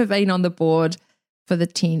 I remember being on the board for the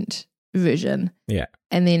tent version. Yeah.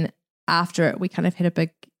 And then after it, we kind of had a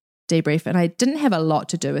big debrief, and I didn't have a lot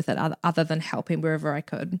to do with it other than helping wherever I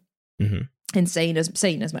could. Mm-hmm. And seeing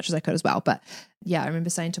as much as I could as well. But yeah, I remember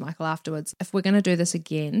saying to Michael afterwards, if we're going to do this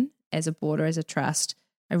again as a board or as a trust,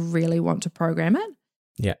 I really want to program it.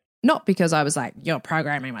 Yeah. Not because I was like, your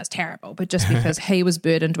programming was terrible, but just because he was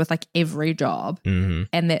burdened with like every job. Mm-hmm.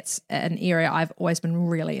 And that's an area I've always been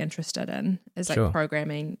really interested in, is like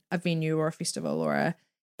programming a venue or a festival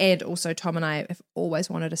and also Tom and I have always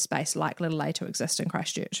wanted a space like Little A to exist in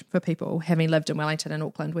Christchurch for people, having lived in Wellington and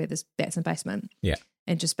Auckland where there's bats and basement. Yeah.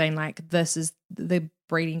 And just being like, this is the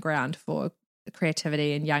breeding ground for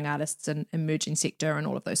creativity and young artists and emerging sector and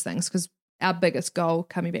all of those things. Because our biggest goal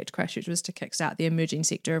coming back to Christchurch was to kickstart the emerging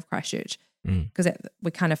sector of Christchurch. because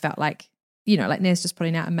we kind of felt like, you know, like NAS just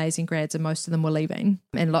putting out amazing grads and most of them were leaving.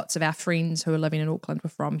 And lots of our friends who were living in Auckland were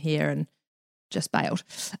from here and just bailed.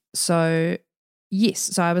 So, yes.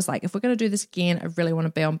 So I was like, if we're going to do this again, I really want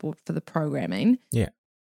to be on board for the programming. Yeah.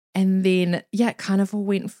 And then, it kind of all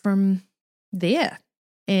went from there.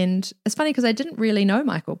 And it's funny because I didn't really know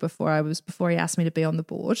Michael before he asked me to be on the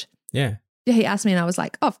board. Yeah. Yeah, he asked me and I was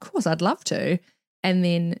like, oh, of course, I'd love to. And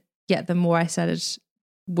then, the more I started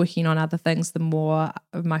working on other things, the more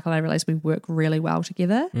Michael and I realized we work really well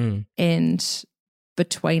together. And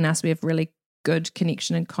between us, we have really good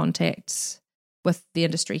connection and contacts with the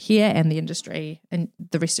industry here and the industry and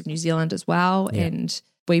the rest of New Zealand as well. Yeah. And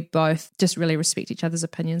we both just really respect each other's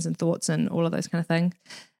opinions and thoughts and all of those kind of things.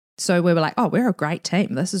 So we were like, oh, we're a great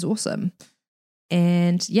team. This is awesome.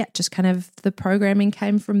 And just kind of the programming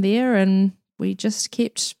came from there and we just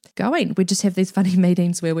kept going. We'd just have these funny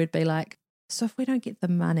meetings where we'd be like, so if we don't get the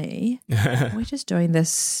money, are we just doing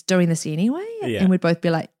this anyway? Yeah. And we'd both be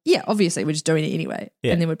like, yeah, obviously we're just doing it anyway.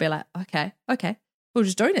 Yeah. And then we'd be like, okay, we're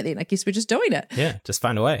just doing it then. I guess we're just doing it. Yeah, just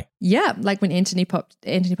find a way. Yeah, like when Anthony popped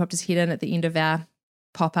his head in at the end of our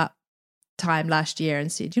pop-up time last year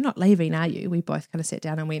and said, you're not leaving, are you? We both kind of sat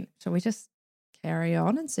down and went, shall we just carry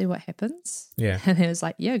on and see what happens? Yeah. And it was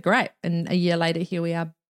like, yeah, great. And a year later, here we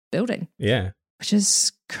are building. Yeah. Which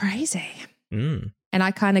is crazy. Mm. And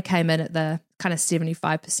I kind of came in at the kind of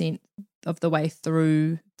 75% of the way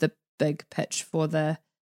through the big pitch for the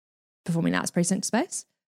Performing Arts Precinct space.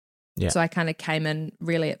 Yeah. So I kind of came in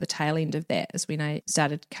really at the tail end of that is when I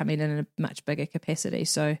started coming in a much bigger capacity.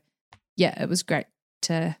 So, it was great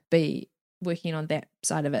to be working on that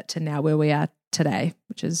side of it to now where we are today,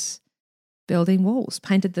 which is building walls.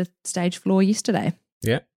 Painted the stage floor yesterday.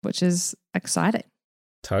 Yeah. Which is exciting.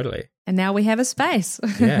 Totally. And now we have a space.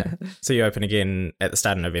 Yeah. So you open again at the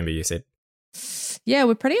start of November, you said? Yeah,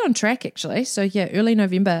 we're pretty on track actually. So early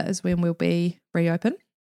November is when we'll be reopen.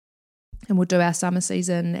 And we'll do our summer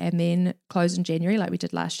season and then close in January like we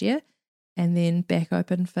did last year. And then back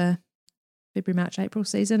open for February, March, April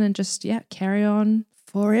season and just, carry on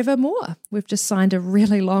forevermore. We've just signed a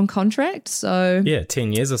really long contract. So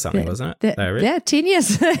 10 years or something, wasn't it? 10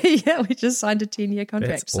 years. We just signed a 10-year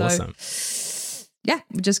contract. That's awesome.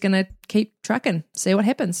 We're just going to keep trucking, see what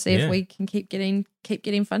happens, see if we can keep getting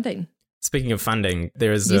funding. Speaking of funding,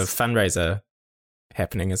 there is a fundraiser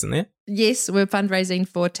happening, isn't there? Yes, we're fundraising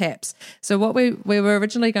for TAPS. So what we were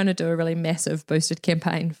originally going to do a really massive boosted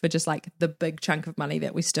campaign for just like the big chunk of money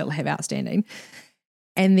that we still have outstanding.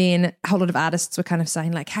 And then a whole lot of artists were kind of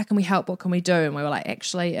saying like, how can we help? What can we do? And we were like,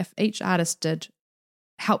 actually, if each artist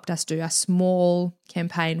helped us do a small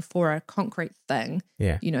campaign for a concrete thing.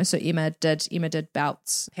 Yeah. So Emma did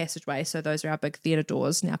Belts Passageway. So those are our big theatre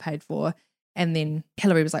doors now paid for. And then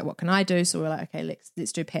Hillary was like, what can I do? So we're like, okay,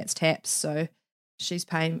 let's do Pat's Taps. So she's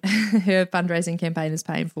paying, her fundraising campaign is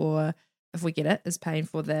paying for, if we get it, is paying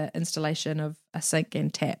for the installation of a sink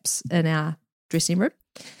and taps in our dressing room.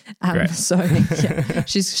 So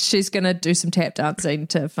she's going to do some tap dancing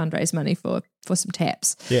to fundraise money for some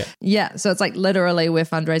taps. Yeah. So it's like literally we're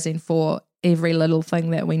fundraising for every little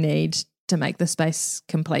thing that we need to make the space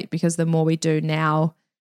complete, because the more we do now,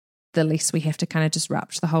 the less we have to kind of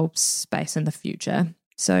disrupt the whole space in the future.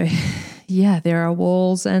 So there are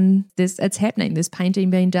walls and it's happening. There's painting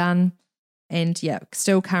being done and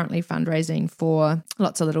still currently fundraising for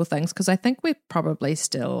lots of little things, because I think we're probably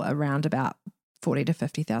still around about $40,000 to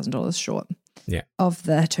 $50,000 short of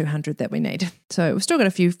the 200 that we need. So we've still got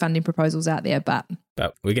a few funding proposals out there, but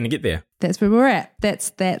we're going to get there. That's where we're at. That's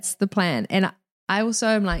the plan. And I also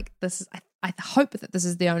am like, I hope that this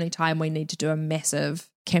is the only time we need to do a massive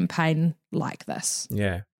campaign like this.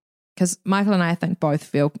 Yeah. Because Michael and I think both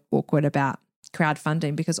feel awkward about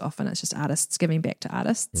crowdfunding, because often it's just artists giving back to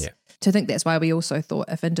artists. Yeah. So I think that's why we also thought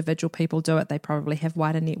if individual people do it, they probably have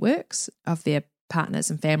wider networks of their partners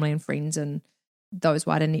and family and friends and those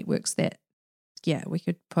wider networks that, we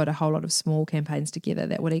could put a whole lot of small campaigns together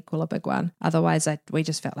that would equal a big one. Otherwise, we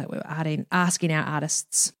just felt like we were asking our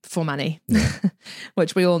artists for money,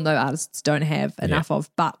 which we all know artists don't have enough of,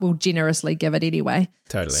 but will generously give it anyway.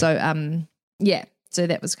 Totally. So, so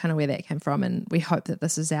that was kind of where that came from. And we hope that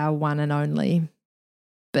this is our one and only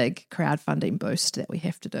big crowdfunding boost that we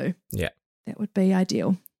have to do. Yeah. That would be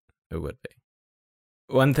ideal. It would be.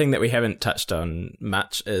 One thing that we haven't touched on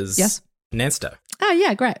much is NASDA. Oh,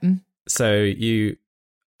 yeah, great. So you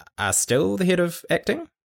are still the head of acting,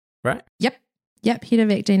 right? Yep, head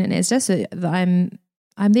of acting at NASDA. So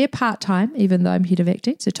I'm there part-time, even though I'm head of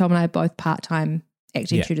acting. So Tom and I are both part-time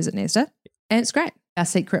acting tutors at NASDA. And it's great. our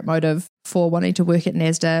secret motive for wanting to work at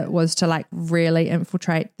NASDA was to like really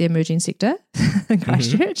infiltrate the emerging sector in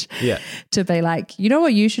Christchurch. Yeah. To be like, you know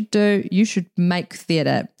what you should do? You should make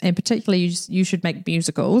theatre, and particularly you should make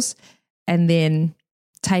musicals, and then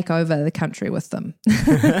take over the country with them.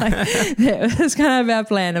 Like, that was kind of our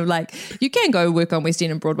plan of like, you can go work on West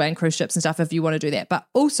End and Broadway and cruise ships and stuff if you want to do that, but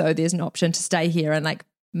also there's an option to stay here and like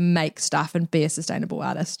make stuff and be a sustainable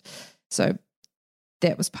artist. So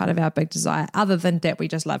that was part of our big desire. Other than that, we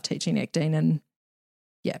just love teaching acting and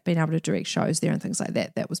being able to direct shows there and things like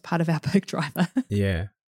that. That was part of our big driver. Yeah.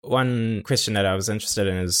 One question that I was interested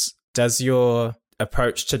in is, does your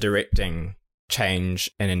approach to directing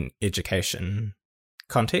change in an education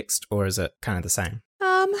context, or is it kind of the same?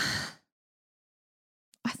 I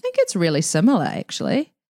think it's really similar,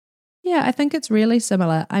 actually. Yeah, I think it's really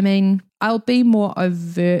similar. I mean, I'll be more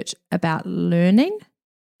overt about learning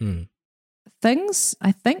things,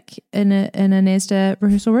 I think, in a NASDA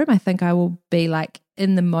rehearsal room. I think I will be like,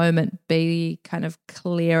 in the moment, be kind of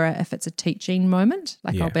clearer if it's a teaching moment.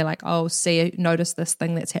 Like I'll be like, oh, notice this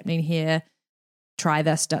thing that's happening here, try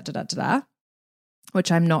this,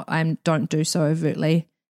 which I don't do so overtly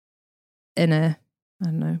in a, I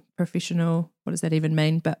don't know, professional, what does that even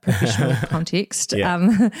mean? But professional context.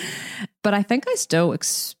 Yeah. But I think I still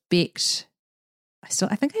expect,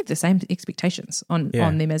 I think I have the same expectations on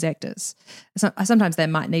them as actors. So, sometimes they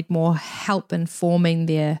might need more help in forming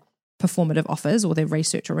their performative offers or their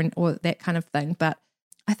research or that kind of thing. But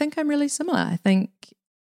I think I'm really similar. I think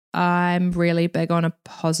I'm really big on a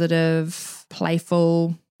positive,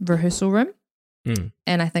 playful rehearsal room.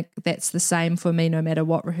 And I think that's the same for me no matter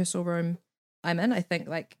what rehearsal room I'm in. I think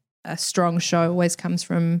like a strong show always comes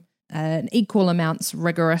from an equal amounts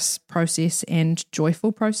rigorous process and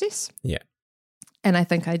joyful process. Yeah. And I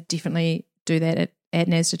think I definitely do that at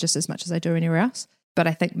NASDA just as much as I do anywhere else. But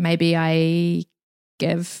I think maybe I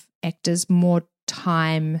give actors more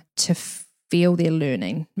time to feel their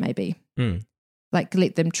learning, maybe. Like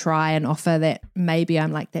let them try an offer that maybe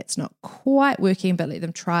I'm like, that's not quite working, but let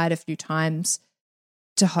them try it a few times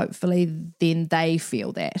to hopefully then they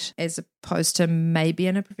feel that, as opposed to maybe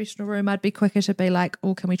in a professional room, I'd be quicker to be like,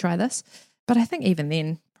 oh, can we try this? But I think even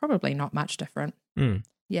then, probably not much different.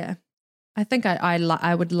 Yeah. I think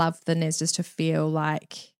I would love the NASDAs to feel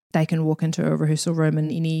like they can walk into a rehearsal room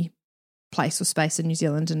in any place or space in New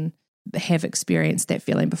Zealand and have experienced that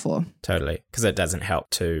feeling before. Totally. Because it doesn't help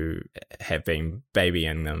to have been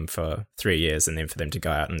babying them for 3 years and then for them to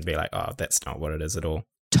go out and be like, oh, that's not what it is at all.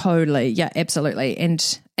 Totally. Yeah, absolutely.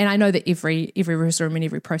 And I know that every rehearsal room and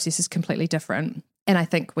every process is completely different. And I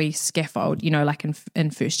think we scaffold, like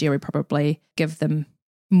in first year, we probably give them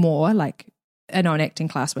more, like in an acting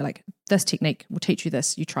class, we're like, this technique will teach you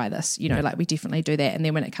this, you try this, like we definitely do that. And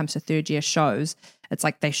then when it comes to third year shows, it's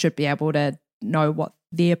like they should be able to know what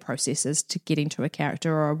their process is to get into a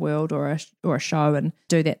character or a world or a show and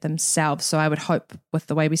do that themselves. So I would hope with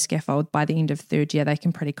the way we scaffold, by the end of third year, they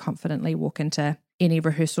can pretty confidently walk into any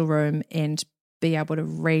rehearsal room and be able to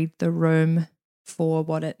read the room for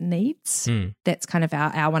what it needs. That's kind of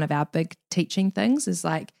our one of our big teaching things, is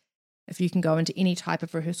like, if you can go into any type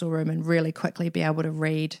of rehearsal room and really quickly be able to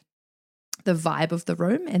read the vibe of the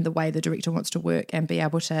room and the way the director wants to work and be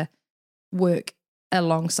able to work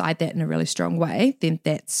alongside that in a really strong way, then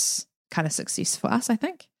that's kind of success for us, I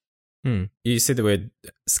think. You said the word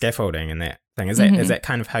scaffolding in that thing. Is that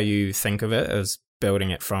kind of how you think of it, as building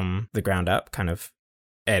it from the ground up, kind of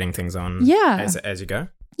adding things on as you go?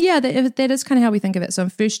 Yeah, that is kind of how we think of it. So in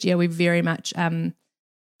first year, we very much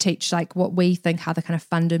teach like what we think are the kind of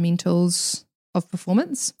fundamentals of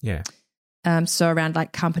performance. Yeah. So around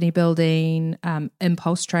like company building,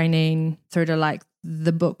 impulse training, through to like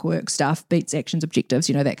the bookwork stuff, beats, actions, objectives,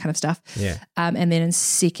 that kind of stuff. Yeah. And then in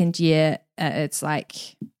second year, it's like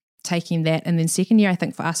taking that. And then second year, I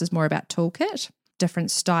think for us is more about toolkit, different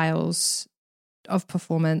styles of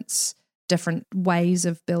performance, different ways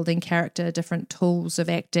of building character, different tools of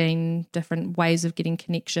acting, different ways of getting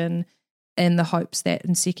connection, in the hopes that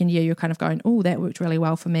in second year you're kind of going, oh, that worked really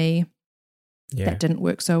well for me. Yeah. That didn't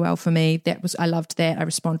work so well for me. I loved that. I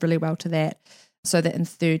respond really well to that. So that in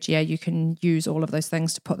third year you can use all of those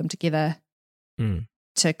things to put them together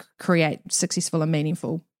to create successful and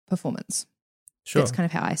meaningful performance. Sure. That's kind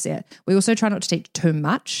of how I see it. We also try not to teach too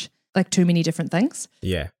much, like too many different things.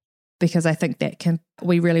 Yeah. Because I think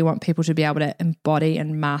we really want people to be able to embody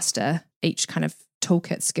and master each kind of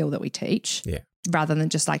toolkit skill that we teach. Yeah. Rather than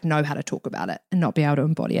just like know how to talk about it and not be able to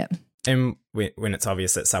embody it. And when it's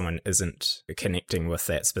obvious that someone isn't connecting with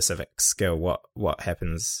that specific skill, what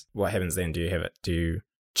happens? What happens then? Do you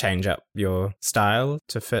change up your style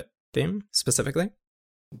to fit them specifically?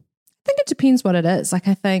 I think it depends what it is. Like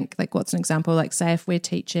I think, like what's an example? Like say if we're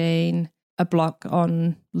teaching a block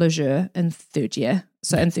on leisure in third year.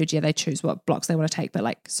 So in third year they choose what blocks they want to take. But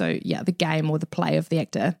like, so yeah, the game or the play of the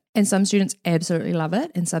actor. And some students absolutely love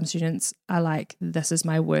it. And some students are like, this is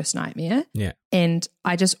my worst nightmare. Yeah. And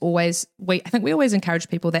I just always, I think we always encourage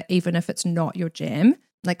people that even if it's not your jam,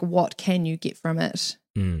 like what can you get from it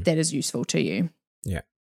that is useful to you? Yeah.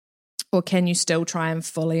 Or can you still try and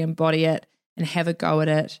fully embody it and have a go at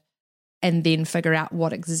it and then figure out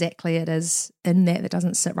what exactly it is in that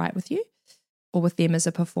doesn't sit right with you or with them as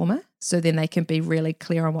a performer, so then they can be really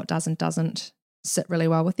clear on what does and doesn't sit really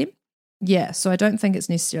well with them. Yeah, so I don't think it's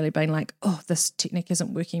necessarily been like, oh, this technique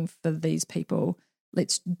isn't working for these people,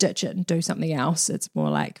 let's ditch it and do something else. It's more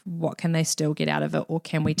like, what can they still get out of it, or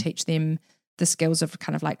can we teach them the skills of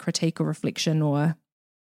kind of like critique or reflection or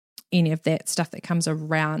any of that stuff that comes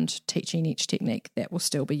around teaching each technique that will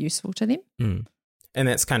still be useful to them. And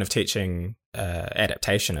that's kind of teaching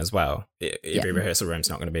adaptation as well. Every rehearsal room's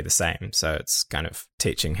not going to be the same. So it's kind of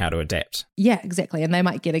teaching how to adapt. Yeah, exactly. And they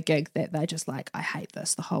might get a gig that they're just like, I hate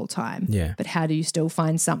this the whole time. Yeah. But how do you still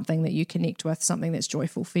find something that you connect with, something that's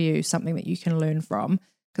joyful for you, something that you can learn from?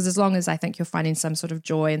 Because as long as I think you're finding some sort of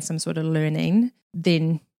joy and some sort of learning,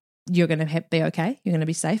 then you're going to be okay. You're going to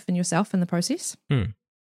be safe in yourself in the process.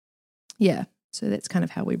 Yeah. So that's kind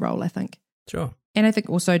of how we roll, I think. Sure. And I think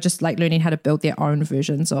also just like learning how to build their own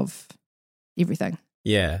versions of everything.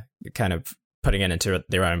 Yeah. Kind of putting it into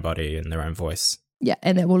their own body and their own voice. Yeah.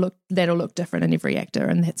 And that'll look different in every actor,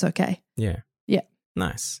 and that's okay. Yeah. Yeah.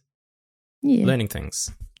 Nice. Yeah. Learning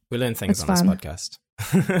things. We learn things It's on fun. this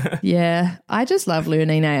podcast. Yeah. I just love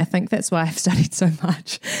learning. I think that's why I've studied so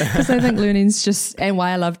much, because I think learning's just, and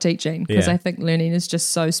why I love teaching, because I think learning is just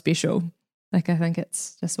so special. Like I think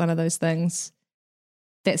it's just one of those things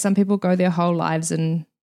that some people go their whole lives and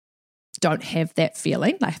don't have that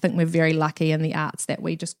feeling. I think we're very lucky in the arts that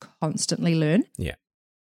we just constantly learn. Yeah.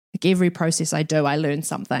 Like every process I do, I learn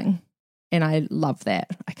something, and I love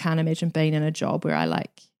that. I can't imagine being in a job where I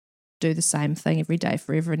like do the same thing every day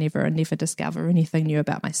forever and ever and never discover anything new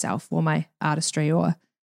about myself or my artistry, or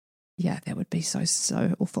that would be so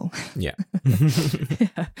awful. Yeah.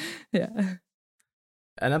 Yeah.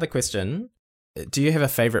 Another question. Do you have a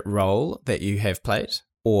favorite role that you have played?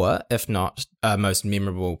 Or, if not, a most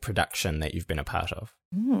memorable production that you've been a part of?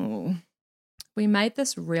 Ooh. We made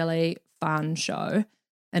this really fun show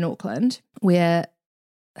in Auckland where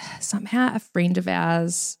somehow a friend of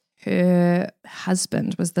ours, her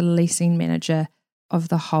husband was the leasing manager of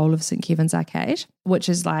the whole of St. Kevin's Arcade, which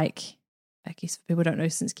is like, I guess if people don't know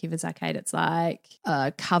St. Kevin's Arcade, it's like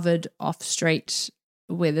a covered off street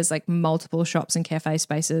where there's like multiple shops and cafe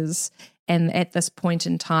spaces. And at this point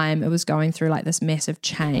in time, it was going through like this massive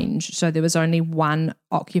change. So there was only one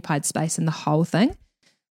occupied space in the whole thing.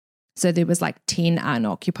 So there was like 10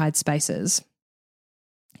 unoccupied spaces.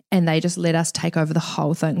 And they just let us take over the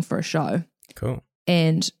whole thing for a show. Cool.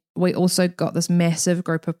 And we also got this massive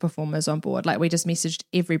group of performers on board. Like we just messaged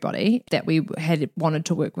everybody that we had wanted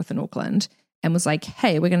to work with in Auckland and was like,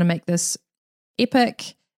 hey, we're going to make this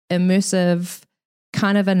epic, immersive,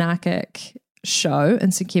 kind of anarchic show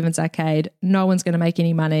in St. Kevin's Arcade. No one's going to make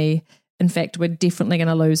any money. In fact, we're definitely going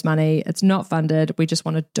to lose money. It's not funded. We just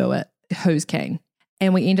want to do it. Who's keen?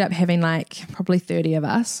 And we ended up having like probably 30 of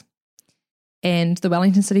us. And the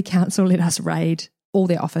Wellington City Council let us raid all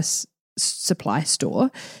their office supply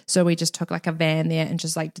store. So we just took like a van there and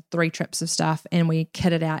just like did 3 trips of stuff, and we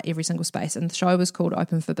kitted out every single space. And the show was called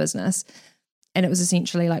Open for Business. And it was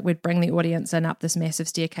essentially like we'd bring the audience in up this massive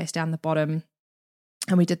staircase down the bottom.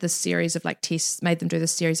 And we did this series of like tests, made them do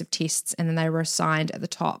this series of tests, and then they were assigned at the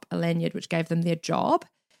top a lanyard which gave them their job.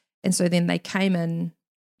 And so then they came in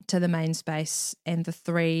to the main space, and the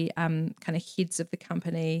 3 kind of heads of the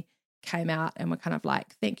company came out and were kind of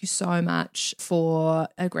like, thank you so much for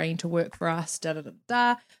agreeing to work for us, off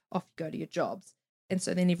you go to your jobs. And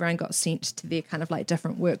so then everyone got sent to their kind of like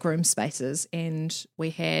different workroom spaces, and we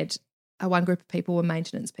had one group of people were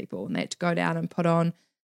maintenance people, and they had to go down and put on,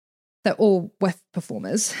 they're all with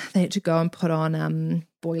performers, they had to go and put on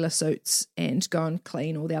boiler suits and go and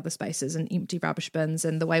clean all the other spaces and empty rubbish bins.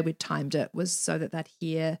 And the way we'd timed it was so that they'd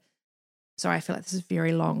hear, sorry, I feel like this is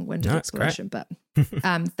very long-winded explanation, but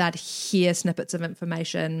they'd hear snippets of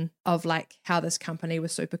information of like how this company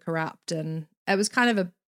was super corrupt. And it was kind of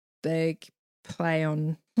a big play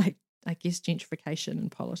on like, I guess, gentrification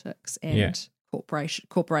and politics and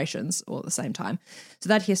corporations all at the same time. So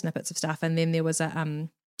they'd hear snippets of stuff. And then there was a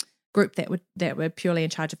group that were purely in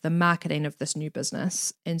charge of the marketing of this new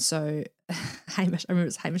business. And so Hamish, I remember it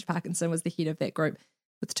was Hamish Parkinson was the head of that group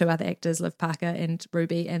with 2 other actors, Liv Parker and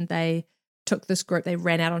Ruby, and they took this group, they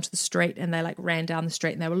ran out onto the street and they like ran down the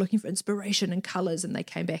street and they were looking for inspiration and colours, and they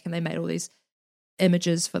came back and they made all these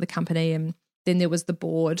images for the company. And then there was the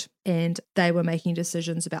board and they were making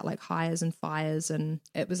decisions about like hires and fires, and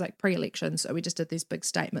it was like pre-election. So we just did these big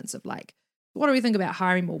statements of like, what do we think about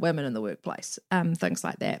hiring more women in the workplace? Things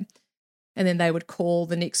like that. And then they would call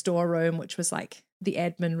the next door room, which was like the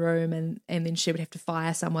admin room, and then she would have to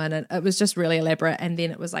fire someone. And it was just really elaborate. And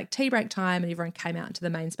then it was like tea break time and everyone came out into the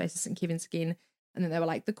main space of St. Kevin's again. And then they were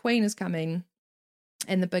like, the Queen is coming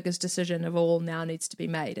and the biggest decision of all now needs to be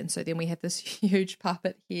made. And so then we had this huge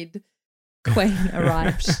puppet head Queen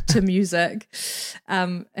arrived to music.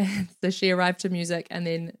 And so she arrived to music, and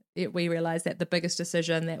then we realised that the biggest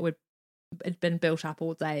decision that had been built up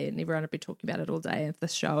all day, and everyone had been talking about it all day of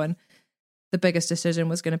this show, and the biggest decision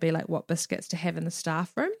was going to be like what biscuits to have in the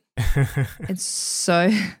staff room. And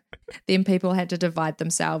so then people had to divide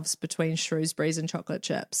themselves between Shrewsbury's and chocolate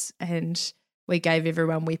chips, and we gave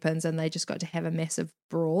everyone weapons and they just got to have a massive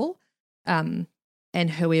brawl. And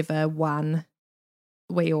whoever won,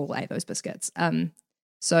 we all ate those biscuits.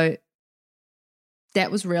 So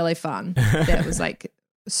that was really fun. That was like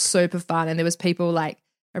super fun. And there was people like,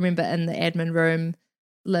 I remember in the admin room,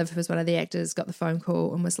 Liv, who was one of the actors, got the phone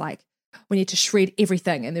call and was like, we need to shred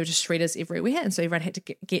everything. And there were just shredders everywhere. And so everyone had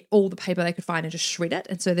to get all the paper they could find and just shred it.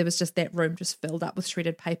 And so there was just that room just filled up with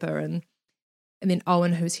shredded paper. And then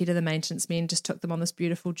Owen, who was head of the maintenance men, just took them on this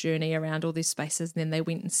beautiful journey around all these spaces. And then they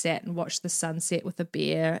went and sat and watched the sunset with a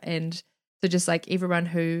beer. And so just like everyone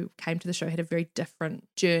who came to the show had a very different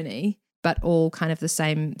journey, but all kind of the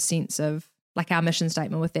same sense of like our mission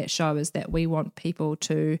statement with that show is that we want people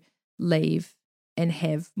to leave and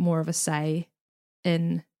have more of a say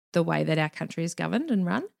in the way that our country is governed and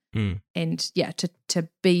run. And yeah, to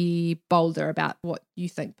be bolder about what you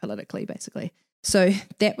think politically, basically. So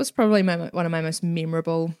that was probably one of my most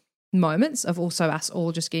memorable moments of also us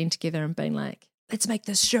all just getting together and being like, let's make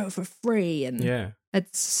this show for free. And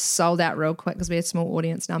it sold out real quick because we had small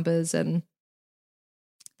audience numbers and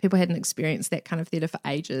people hadn't experienced that kind of theatre for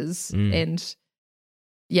ages. And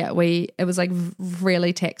yeah, it was like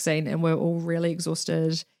really taxing and we're all really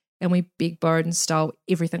exhausted and we begged, borrowed and stole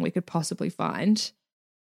everything we could possibly find.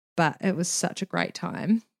 But it was such a great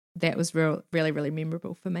time. That was really, really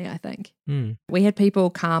memorable for me, I think. We had people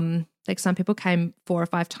come, like some people came 4 or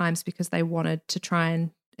 5 times because they wanted to try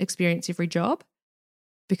and experience every job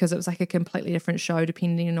because it was like a completely different show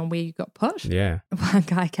depending on where you got put. Yeah. One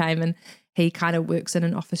guy came and he kind of works in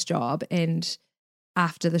an office job, and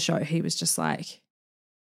after the show he was just like,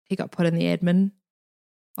 he got put in the admin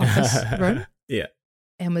office room. Yeah.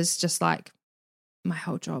 And was just like, my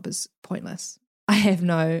whole job is pointless. I have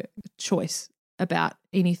no choice about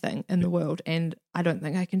anything in the world and I don't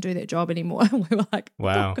think I can do that job anymore. And we were like,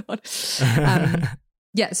 wow. Oh God.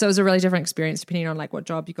 Yeah, so it was a really different experience depending on like what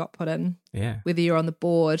job you got put in. Yeah. Whether you're on the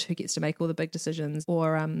board who gets to make all the big decisions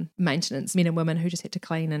or maintenance men and women who just had to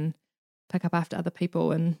clean and pick up after other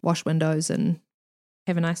people and wash windows and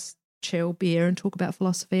have a nice chill beer and talk about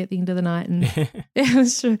philosophy at the end of the night. And it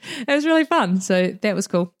was really fun. So that was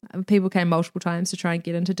cool. People came multiple times to try and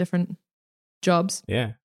get into different jobs.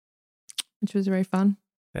 Yeah. Which was very fun.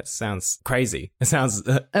 That sounds crazy. It sounds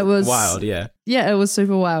it was wild, yeah. Yeah, it was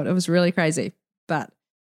super wild. It was really crazy, but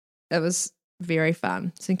it was very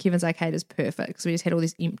fun. St. Kevin's Arcade is perfect because we just had all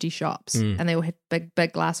these empty shops and they all had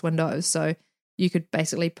big glass windows. So you could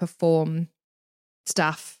basically perform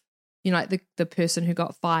stuff. You know, like the person who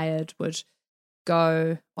got fired would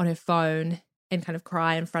go on her phone and kind of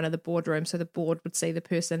cry in front of the boardroom so the board would see the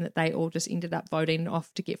person that they all just ended up voting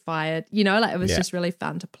off to get fired. You know, like it was just really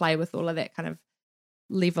fun to play with all of that kind of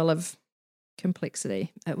level of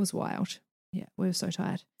complexity. It was wild. Yeah, we were so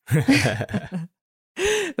tired.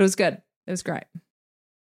 It was good. It was great.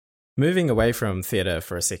 Moving away from theatre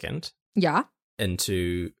for a second. Yeah.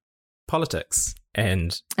 Into politics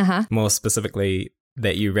and more specifically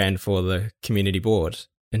that you ran for the community board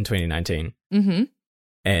in 2019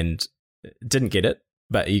 and didn't get it,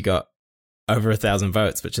 but you got over 1,000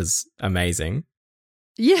 votes, which is amazing.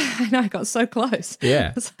 Yeah, I know. I got so close. Yeah.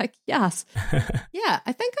 I was like, yes. Yeah,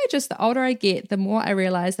 I think the older I get, the more I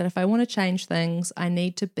realize that if I want to change things, I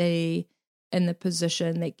need to be in the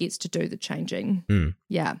position that gets to do the changing.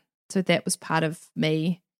 Yeah. So that was part of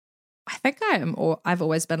me. I think I've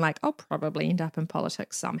always been like, I'll probably end up in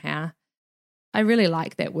politics somehow. I really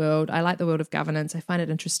like that world. I like the world of governance. I find it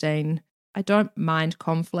interesting. I don't mind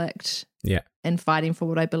conflict and fighting for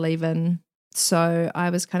what I believe in. So I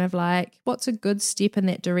was kind of like, what's a good step in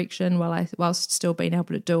that direction whilst still being able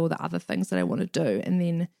to do all the other things that I want to do? And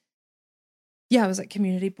then, I was like,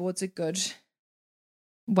 community board's a good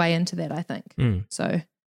way into that, I think. So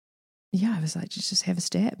yeah, I was like, just have a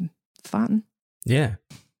stab. Fun. Yeah.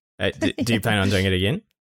 Do you plan on doing it again?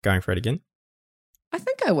 Going for it again? I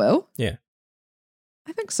think I will. Yeah.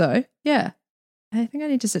 I think so. Yeah. I think I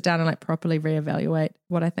need to sit down and like properly reevaluate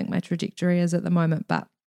what I think my trajectory is at the moment. But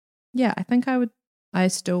yeah, I think I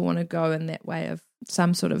still want to go in that way of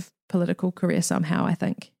some sort of political career somehow, I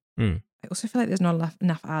think. Mm. I also feel like there's not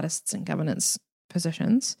enough artists in governance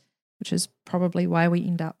positions, which is probably why we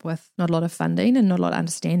end up with not a lot of funding and not a lot of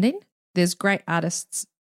understanding. There's great artists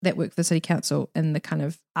that work for the city council in the kind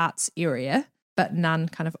of arts area, but none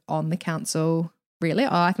kind of on the council really. Oh,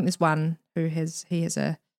 I think there's one who has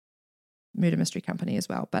a murder mystery company as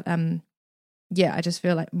well. But yeah, I just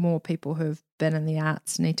feel like more people who have been in the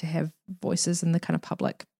arts need to have voices in the kind of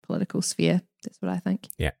public political sphere. That's what I think.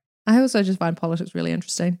 Yeah. I also just find politics really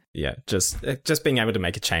interesting. Yeah, just being able to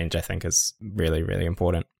make a change, I think, is really, really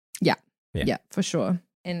important. Yeah, for sure.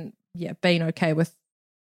 And yeah, being okay with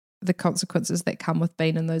the consequences that come with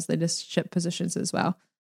being in those leadership positions as well.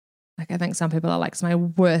 Like I think some people are like, it's my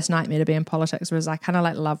worst nightmare to be in politics, whereas I kind of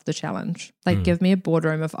like love the challenge. Like give me a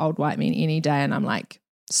boardroom of old white men any day and I'm like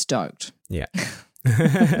stoked. Yeah.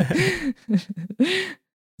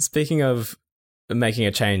 Speaking of making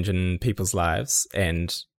a change in people's lives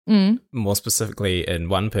and more specifically in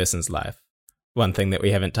one person's life, one thing that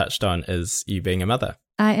we haven't touched on is you being a mother.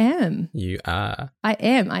 I am. You are. I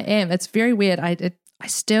am. It's very weird. I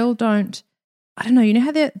still don't, I don't know, you know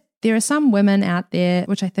how there are some women out there,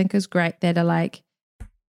 which I think is great, that are like,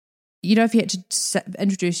 you know, if you had to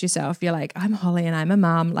introduce yourself, you're like, I'm Holly and I'm a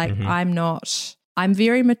mum. Like I'm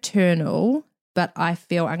very maternal, but I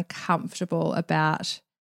feel uncomfortable about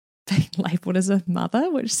being labelled as a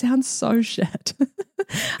mother, which sounds so shit.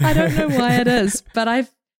 I don't know why it is, but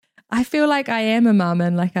I feel like I am a mum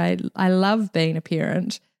and like I love being a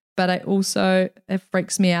parent, but it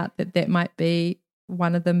freaks me out that might be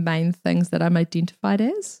one of the main things that I'm identified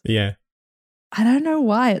as. Yeah. I don't know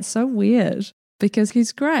why. It's so weird because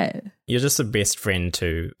he's great. You're just a best friend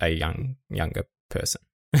to a younger person.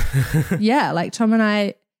 Yeah, like Tom and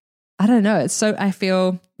I don't know. It's so, I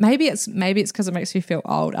feel maybe it's because it makes me feel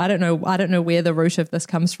old. I don't know where the root of this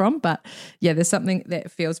comes from, but yeah, there's something that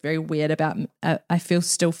feels very weird about. I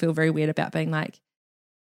still feel very weird about being like,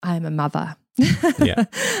 I'm a mother. Yeah.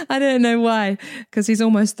 I don't know why, because he's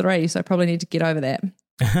almost 3, so I probably need to get over that.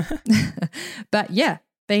 But yeah,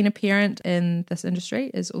 being a parent in this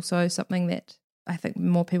industry is also something that I think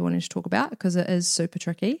more people need to talk about because it is super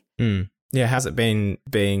tricky. Yeah, how's it been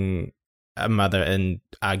being a mother in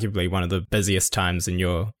arguably one of the busiest times in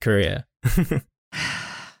your career?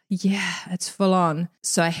 Yeah, it's full on.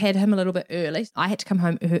 So I had him a little bit early. I had to come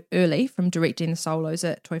home early from directing the solos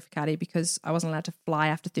at Toi Whakaari because I wasn't allowed to fly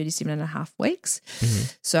after 37 and a half weeks.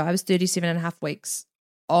 So I was 37 and a half weeks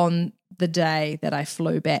on the day that I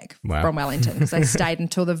flew back from Wellington because I stayed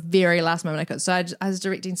until the very last moment I could. So I was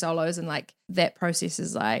directing solos and like that process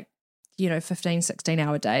is like, 15,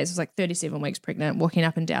 16-hour days. I was like 37 weeks pregnant, walking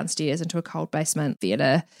up and downstairs into a cold basement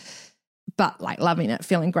theatre, but like loving it,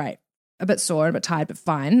 feeling great. A bit sore, a bit tired, but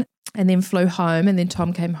fine. And then flew home, and then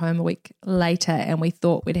Tom came home a week later, and we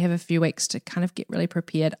thought we'd have a few weeks to kind of get really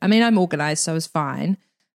prepared. I mean, I'm organised, so it was fine.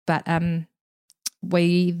 But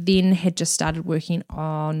we then had just started working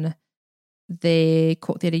on the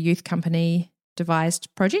Court Theatre Youth Company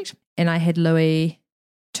devised project, and I had Louis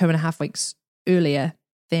 2.5 weeks earlier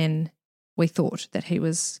than we thought that he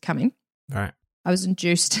was coming. Right. I was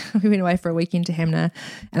induced. We went away for a weekend to Hamner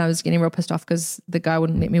and I was getting real pissed off because the guy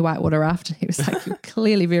wouldn't let me whitewater raft. And he was like, you're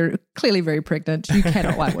clearly very pregnant. You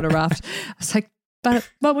cannot whitewater raft. I was like, but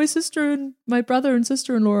my sister and my brother and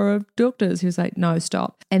sister-in-law are doctors. He was like, no,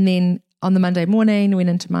 stop. And then on the Monday morning, went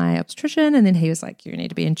into my obstetrician and then he was like, you need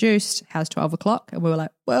to be induced. How's 12 o'clock? And we were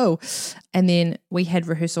like, whoa. And then we had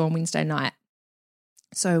rehearsal on Wednesday night.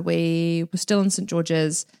 So we were still in St.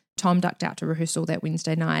 George's. Tom ducked out to rehearsal that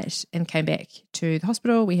Wednesday night and came back to the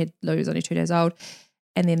hospital. Lou was only 2 days old.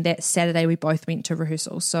 And then that Saturday we both went to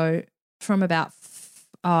rehearsal. So from about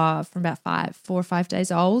 4 or 5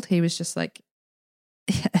 days old, he was just like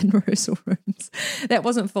in rehearsal rooms. That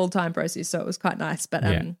wasn't full-time process, so it was quite nice. But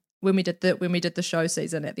when we did the show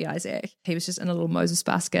season at the Isaac, he was just in a little Moses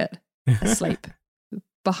basket asleep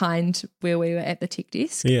behind where we were at the tech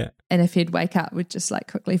desk. Yeah. And if he'd wake up, we'd just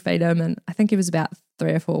like quickly feed him. And I think he was about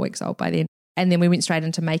 3 or 4 weeks old by then. And then we went straight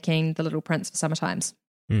into making The Little Prince for Summer Times.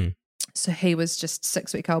 So he was just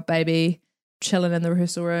 6-week-old baby chilling in the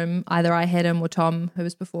rehearsal room. Either I had him or Tom, who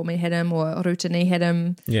was before me, had him, or Rutani had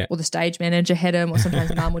him, or the stage manager had him, or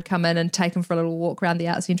sometimes Mum would come in and take him for a little walk around the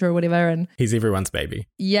art centre or whatever. And he's everyone's baby.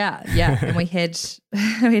 Yeah. And we had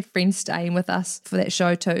friends staying with us for that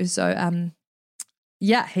show too. So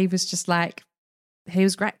yeah, he was just like, he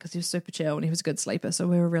was great because he was super chill and he was a good sleeper. So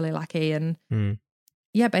we were really lucky. And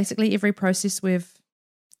yeah, basically every process we've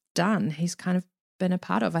done, he's kind of been a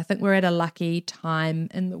part of. I think we're at a lucky time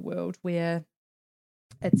in the world where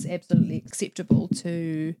it's absolutely acceptable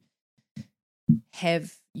to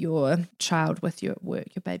have your child with you at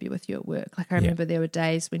work, your baby with you at work. Like I remember there were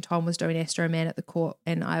days when Tom was doing Astro Man at the court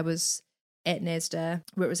and I was at NASDA,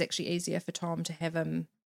 where it was actually easier for Tom to have him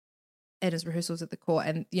at his rehearsals at the court.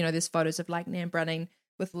 And, you know, there's photos of like Nan running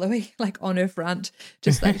with Louis like on her front,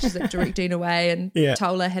 just like she's like directing away. And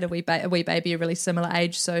Tola had a wee baby, a really similar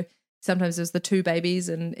age. So sometimes there's the two babies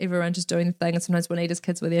and everyone just doing the thing. And sometimes Juanita's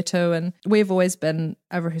kids were there too. And we've always been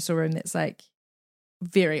a rehearsal room that's like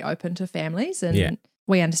very open to families. And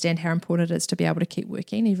we understand how important it is to be able to keep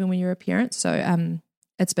working even when you're a parent. So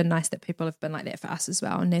it's been nice that people have been like that for us as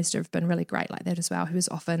well. And NASDA have been really great like that as well, who was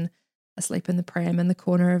often asleep in the pram in the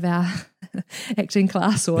corner of our acting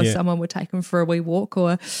class, or someone would take him for a wee walk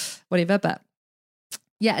or whatever. But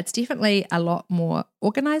yeah, it's definitely a lot more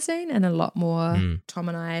organising and a lot more Tom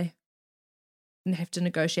and I have to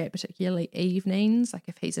negotiate, particularly evenings. Like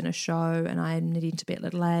if he's in a show and I'm needing to be at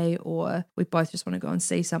Little A, or we both just want to go and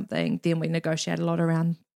see something, then we negotiate a lot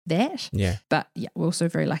around that. Yeah. But yeah, we're also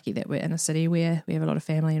very lucky that we're in a city where we have a lot of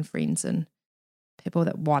family and friends and people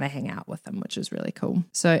that want to hang out with them, which is really cool.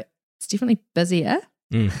 So it's definitely busier.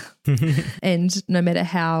 And no matter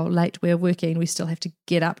how late we're working, we still have to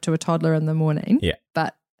get up to a toddler in the morning. Yeah.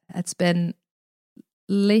 But it's been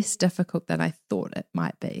less difficult than I thought it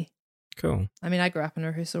might be. Cool. I mean, I grew up in a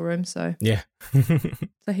rehearsal room, so yeah.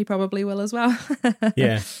 So he probably will as well.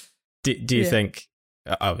 Yeah. Do you think?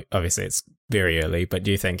 Obviously, it's very early, but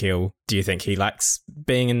do you think he likes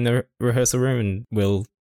being in the rehearsal room and will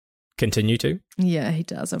continue to? Yeah, he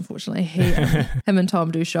does. Unfortunately, him and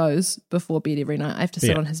Tom do shows before bed every night. I have to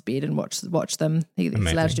sit on his bed and watch them. He's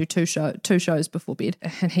allowed to do two shows before bed,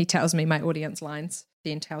 and he tells me my audience lines,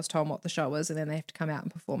 then tells Tom what the show is, and then they have to come out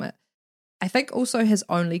and perform it. I think also his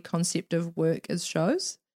only concept of work is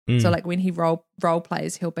shows. So like when he role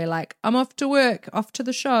plays, he'll be like, I'm off to work, off to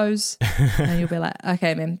the shows. And you'll be like,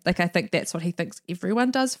 okay, man. Like I think that's what he thinks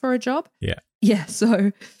everyone does for a job. Yeah. Yeah.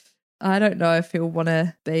 So I don't know if he'll want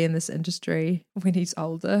to be in this industry when he's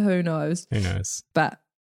older. Who knows? Who knows? But,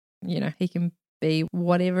 you know, he can be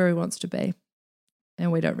whatever he wants to be.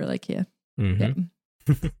 And we don't really care. Mm-hmm.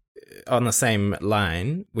 Yeah. On the same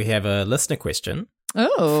line, we have a listener question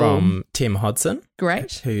from Tim Hodson.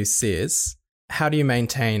 Great. Who says, how do you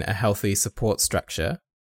maintain a healthy support structure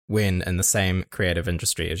when in the same creative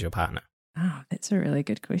industry as your partner? Oh, that's a really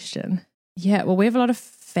good question. Yeah, well, we have a lot of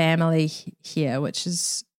family here, which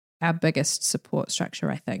is our biggest support structure,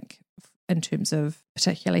 I think, in terms of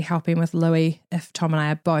particularly helping with Louis if Tom and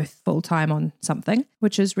I are both full-time on something,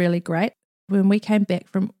 which is really great. When we came back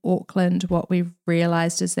from Auckland, what we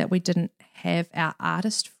realised is that we didn't have our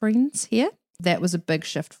artist friends here. That was a big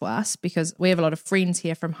shift for us because we have a lot of friends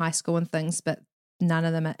here from high school and things, but none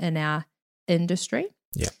of them are in our industry.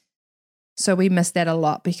 Yeah. So we missed that a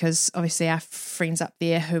lot because obviously our friends up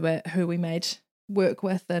there who we made work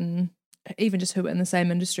with and even just who were in the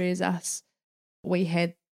same industry as us, we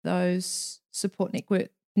had those support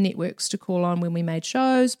networks to call on when we made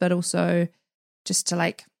shows, but also just to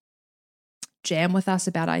like jam with us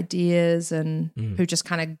about ideas and who just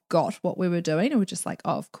kind of got what we were doing and were just like,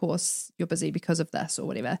 oh, of course you're busy because of this or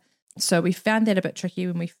whatever. So we found that a bit tricky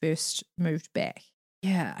when we first moved back.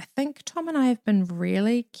 Yeah, I think Tom and I have been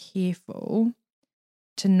really careful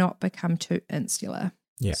to not become too insular.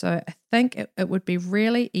 Yeah. So I think it would be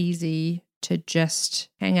really easy to just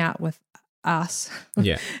hang out with us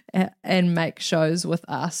and make shows with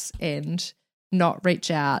us and not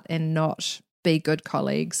reach out and not be good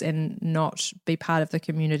colleagues and not be part of the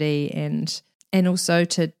community and also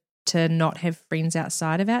to not have friends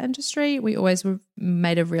outside of our industry. We always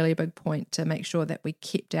made a really big point to make sure that we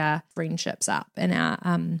kept our friendships up and our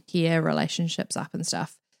peer relationships up and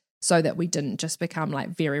stuff so that we didn't just become like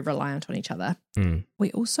very reliant on each other.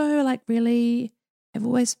 We also like really have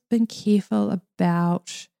always been careful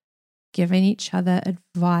about giving each other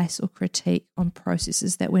advice or critique on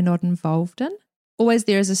processes that we're not involved in. Always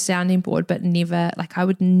there as a sounding board, but never, like I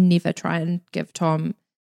would never try and give Tom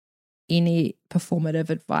any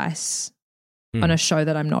performative advice on a show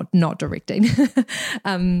that I'm not directing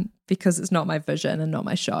because it's not my vision and not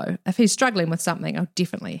my show. If he's struggling with something, I'll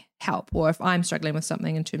definitely help. Or if I'm struggling with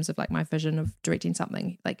something in terms of like my vision of directing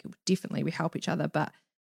something, like definitely we help each other, but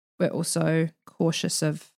we're also cautious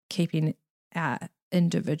of keeping our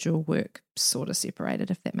individual work sort of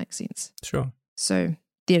separated, if that makes sense. Sure. So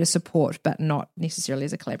there to support, but not necessarily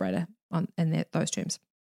as a collaborator in those terms.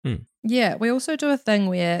 Yeah, we also do a thing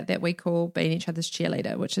that we call being each other's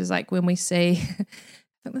cheerleader, which is like when we see,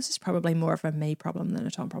 I think this is probably more of a me problem than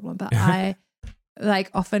a Tom problem, but I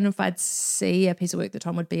like often if I'd see a piece of work that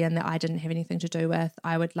Tom would be in that I didn't have anything to do with,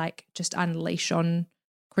 I would like just unleash on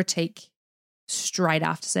critique straight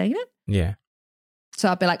after seeing it. Yeah. So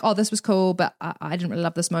I'd be like, oh, this was cool, but I didn't really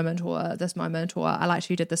love this moment, or I liked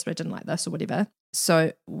how you did this, but I didn't like this, or whatever.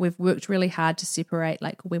 So we've worked really hard to separate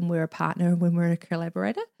like when we're a partner and when we're a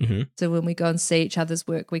collaborator. Mm-hmm. So when we go and see each other's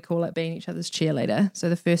work, we call it being each other's cheerleader. So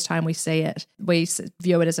the first time we see it, we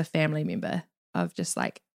view it as a family member of just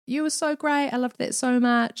like, you were so great. I loved that so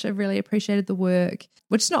much. I really appreciated the work,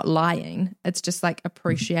 which is not lying. It's just like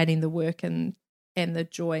appreciating the work and the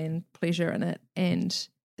joy and pleasure in it, and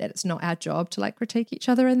that it's not our job to like critique each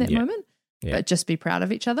other in that moment, but just be proud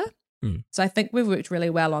of each other. So I think we've worked really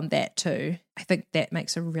well on that too. I think that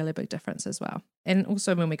makes a really big difference as well. And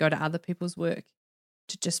also when we go to other people's work,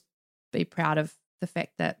 to just be proud of the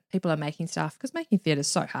fact that people are making stuff, because making theatre is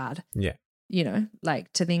so hard. Yeah. You know,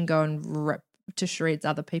 like to then go and rip to shreds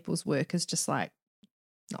other people's work is just like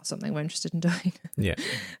not something we're interested in doing. Yeah.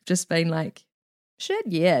 Just being like, shit,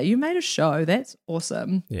 yeah, you made a show. That's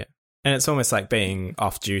awesome. Yeah. And it's almost like being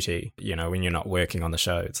off duty, you know, when you're not working on the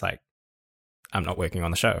show. It's like, I'm not working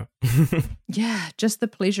on the show. Yeah, just the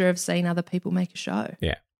pleasure of seeing other people make a show.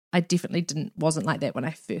 Yeah. I definitely wasn't like that when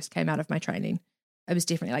I first came out of my training. It was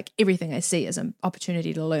definitely like everything I see is an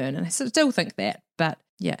opportunity to learn. And I still think that, but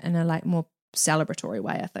yeah, in a like more celebratory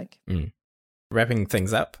way, I think. Wrapping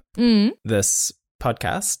things up, this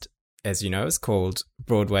podcast, as you know, is called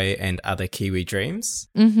Broadway and Other Kiwi Dreams,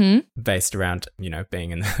 based around, you know,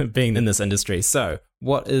 being in this industry. So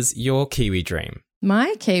what is your Kiwi dream?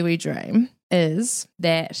 My Kiwi dream is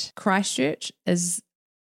that Christchurch is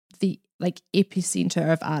the like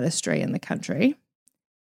epicenter of artistry in the country,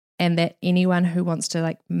 and that anyone who wants to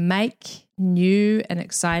like make new and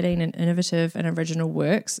exciting and innovative and original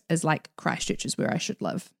works is like Christchurch is where I should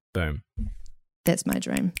live. Boom. That's my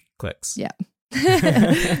dream. Clicks. Yeah.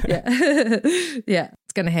 Yeah. Yeah.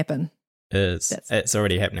 It's going to happen. It's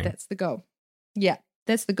already happening. That's the goal. Yeah.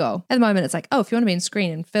 That's the goal. At the moment, it's like, oh, if you want to be in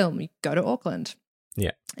screen and film, you go to Auckland.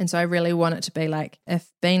 Yeah. And so I really want it to be like,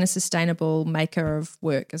 if being a sustainable maker of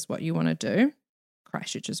work is what you want to do,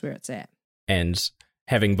 Christchurch is where it's at. And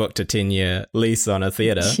having booked a 10-year lease on a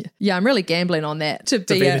theatre. Yeah, I'm really gambling on that to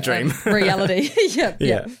be the dream. A reality. Yeah.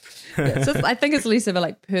 Yeah. So I think it's less of a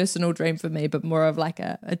like personal dream for me, but more of like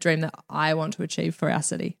a dream that I want to achieve for our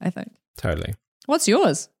city, I think. Totally. What's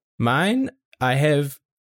yours? Mine, I have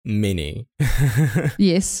many.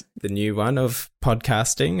 Yes. The new one of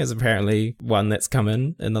podcasting is apparently one that's come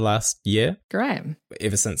in the last year. Great.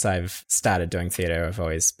 Ever since I've started doing theatre, I've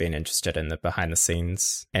always been interested in the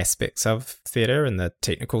behind-the-scenes aspects of theatre and the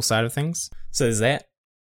technical side of things. So there's that.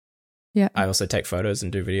 Yeah. I also take photos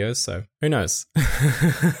and do videos, so who knows?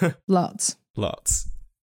 Lots.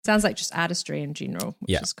 Sounds like just artistry in general,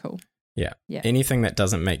 which is cool. Yeah. Yeah. Anything that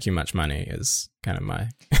doesn't make you much money is kind of my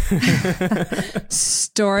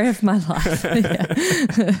story of my life.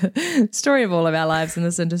 Yeah. Story of all of our lives in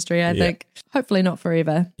this industry, I think. Hopefully not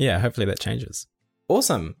forever. Yeah, hopefully that changes.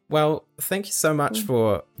 Awesome. Well, thank you so much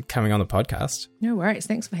for coming on the podcast. No worries.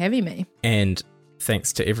 Thanks for having me. And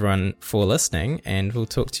thanks to everyone for listening, and we'll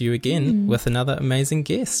talk to you again with another amazing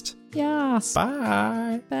guest. Yes.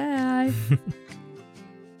 Bye. Bye.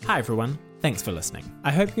 Hi, everyone. Thanks for listening.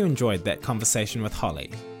 I hope you enjoyed that conversation with Holly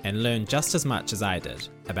and learned just as much as I did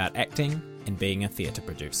about acting and being a theatre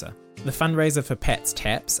producer. The fundraiser for Pat's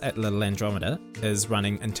Taps at Little Andromeda is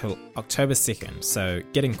running until October 2nd, so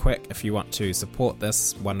get in quick if you want to support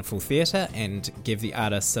this wonderful theatre and give the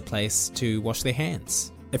artists a place to wash their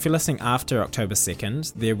hands. If you're listening after October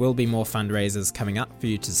 2nd, there will be more fundraisers coming up for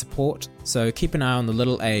you to support, so keep an eye on the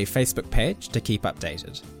Little A Facebook page to keep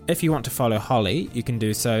updated. If you want to follow Holly, you can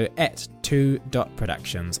do so at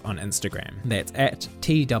 2.productions on Instagram. That's at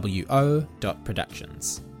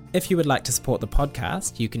TWO.productions. If you would like to support the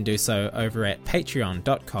podcast, you can do so over at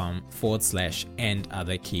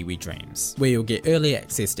patreon.com/andotherkiwidreams, where you'll get early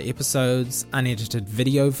access to episodes, unedited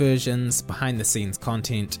video versions, behind the scenes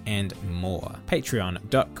content, and more.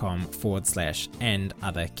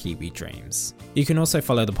 Patreon.com/andotherkiwidreams. You can also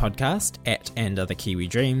follow the podcast at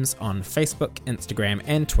andotherkiwidreams on Facebook, Instagram,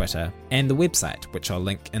 and Twitter, and the website, which I'll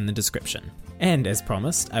link in the description. And as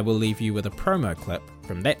promised, I will leave you with a promo clip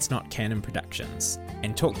from That's Not Canon Productions,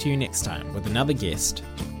 and talk to you next time with another guest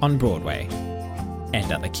on Broadway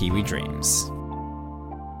and Other Kiwi Dreams.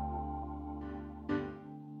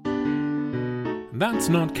 That's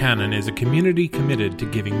Not Canon is a community committed to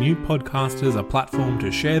giving new podcasters a platform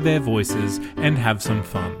to share their voices and have some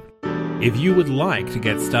fun. If you would like to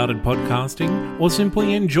get started podcasting or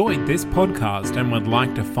simply enjoyed this podcast and would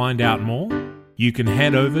like to find out more, you can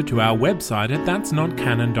head over to our website at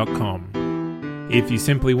thatsnotcanon.com. If you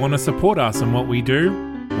simply want to support us and what we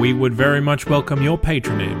do, we would very much welcome your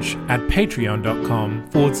patronage at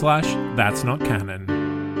patreon.com/thatsnotcanon.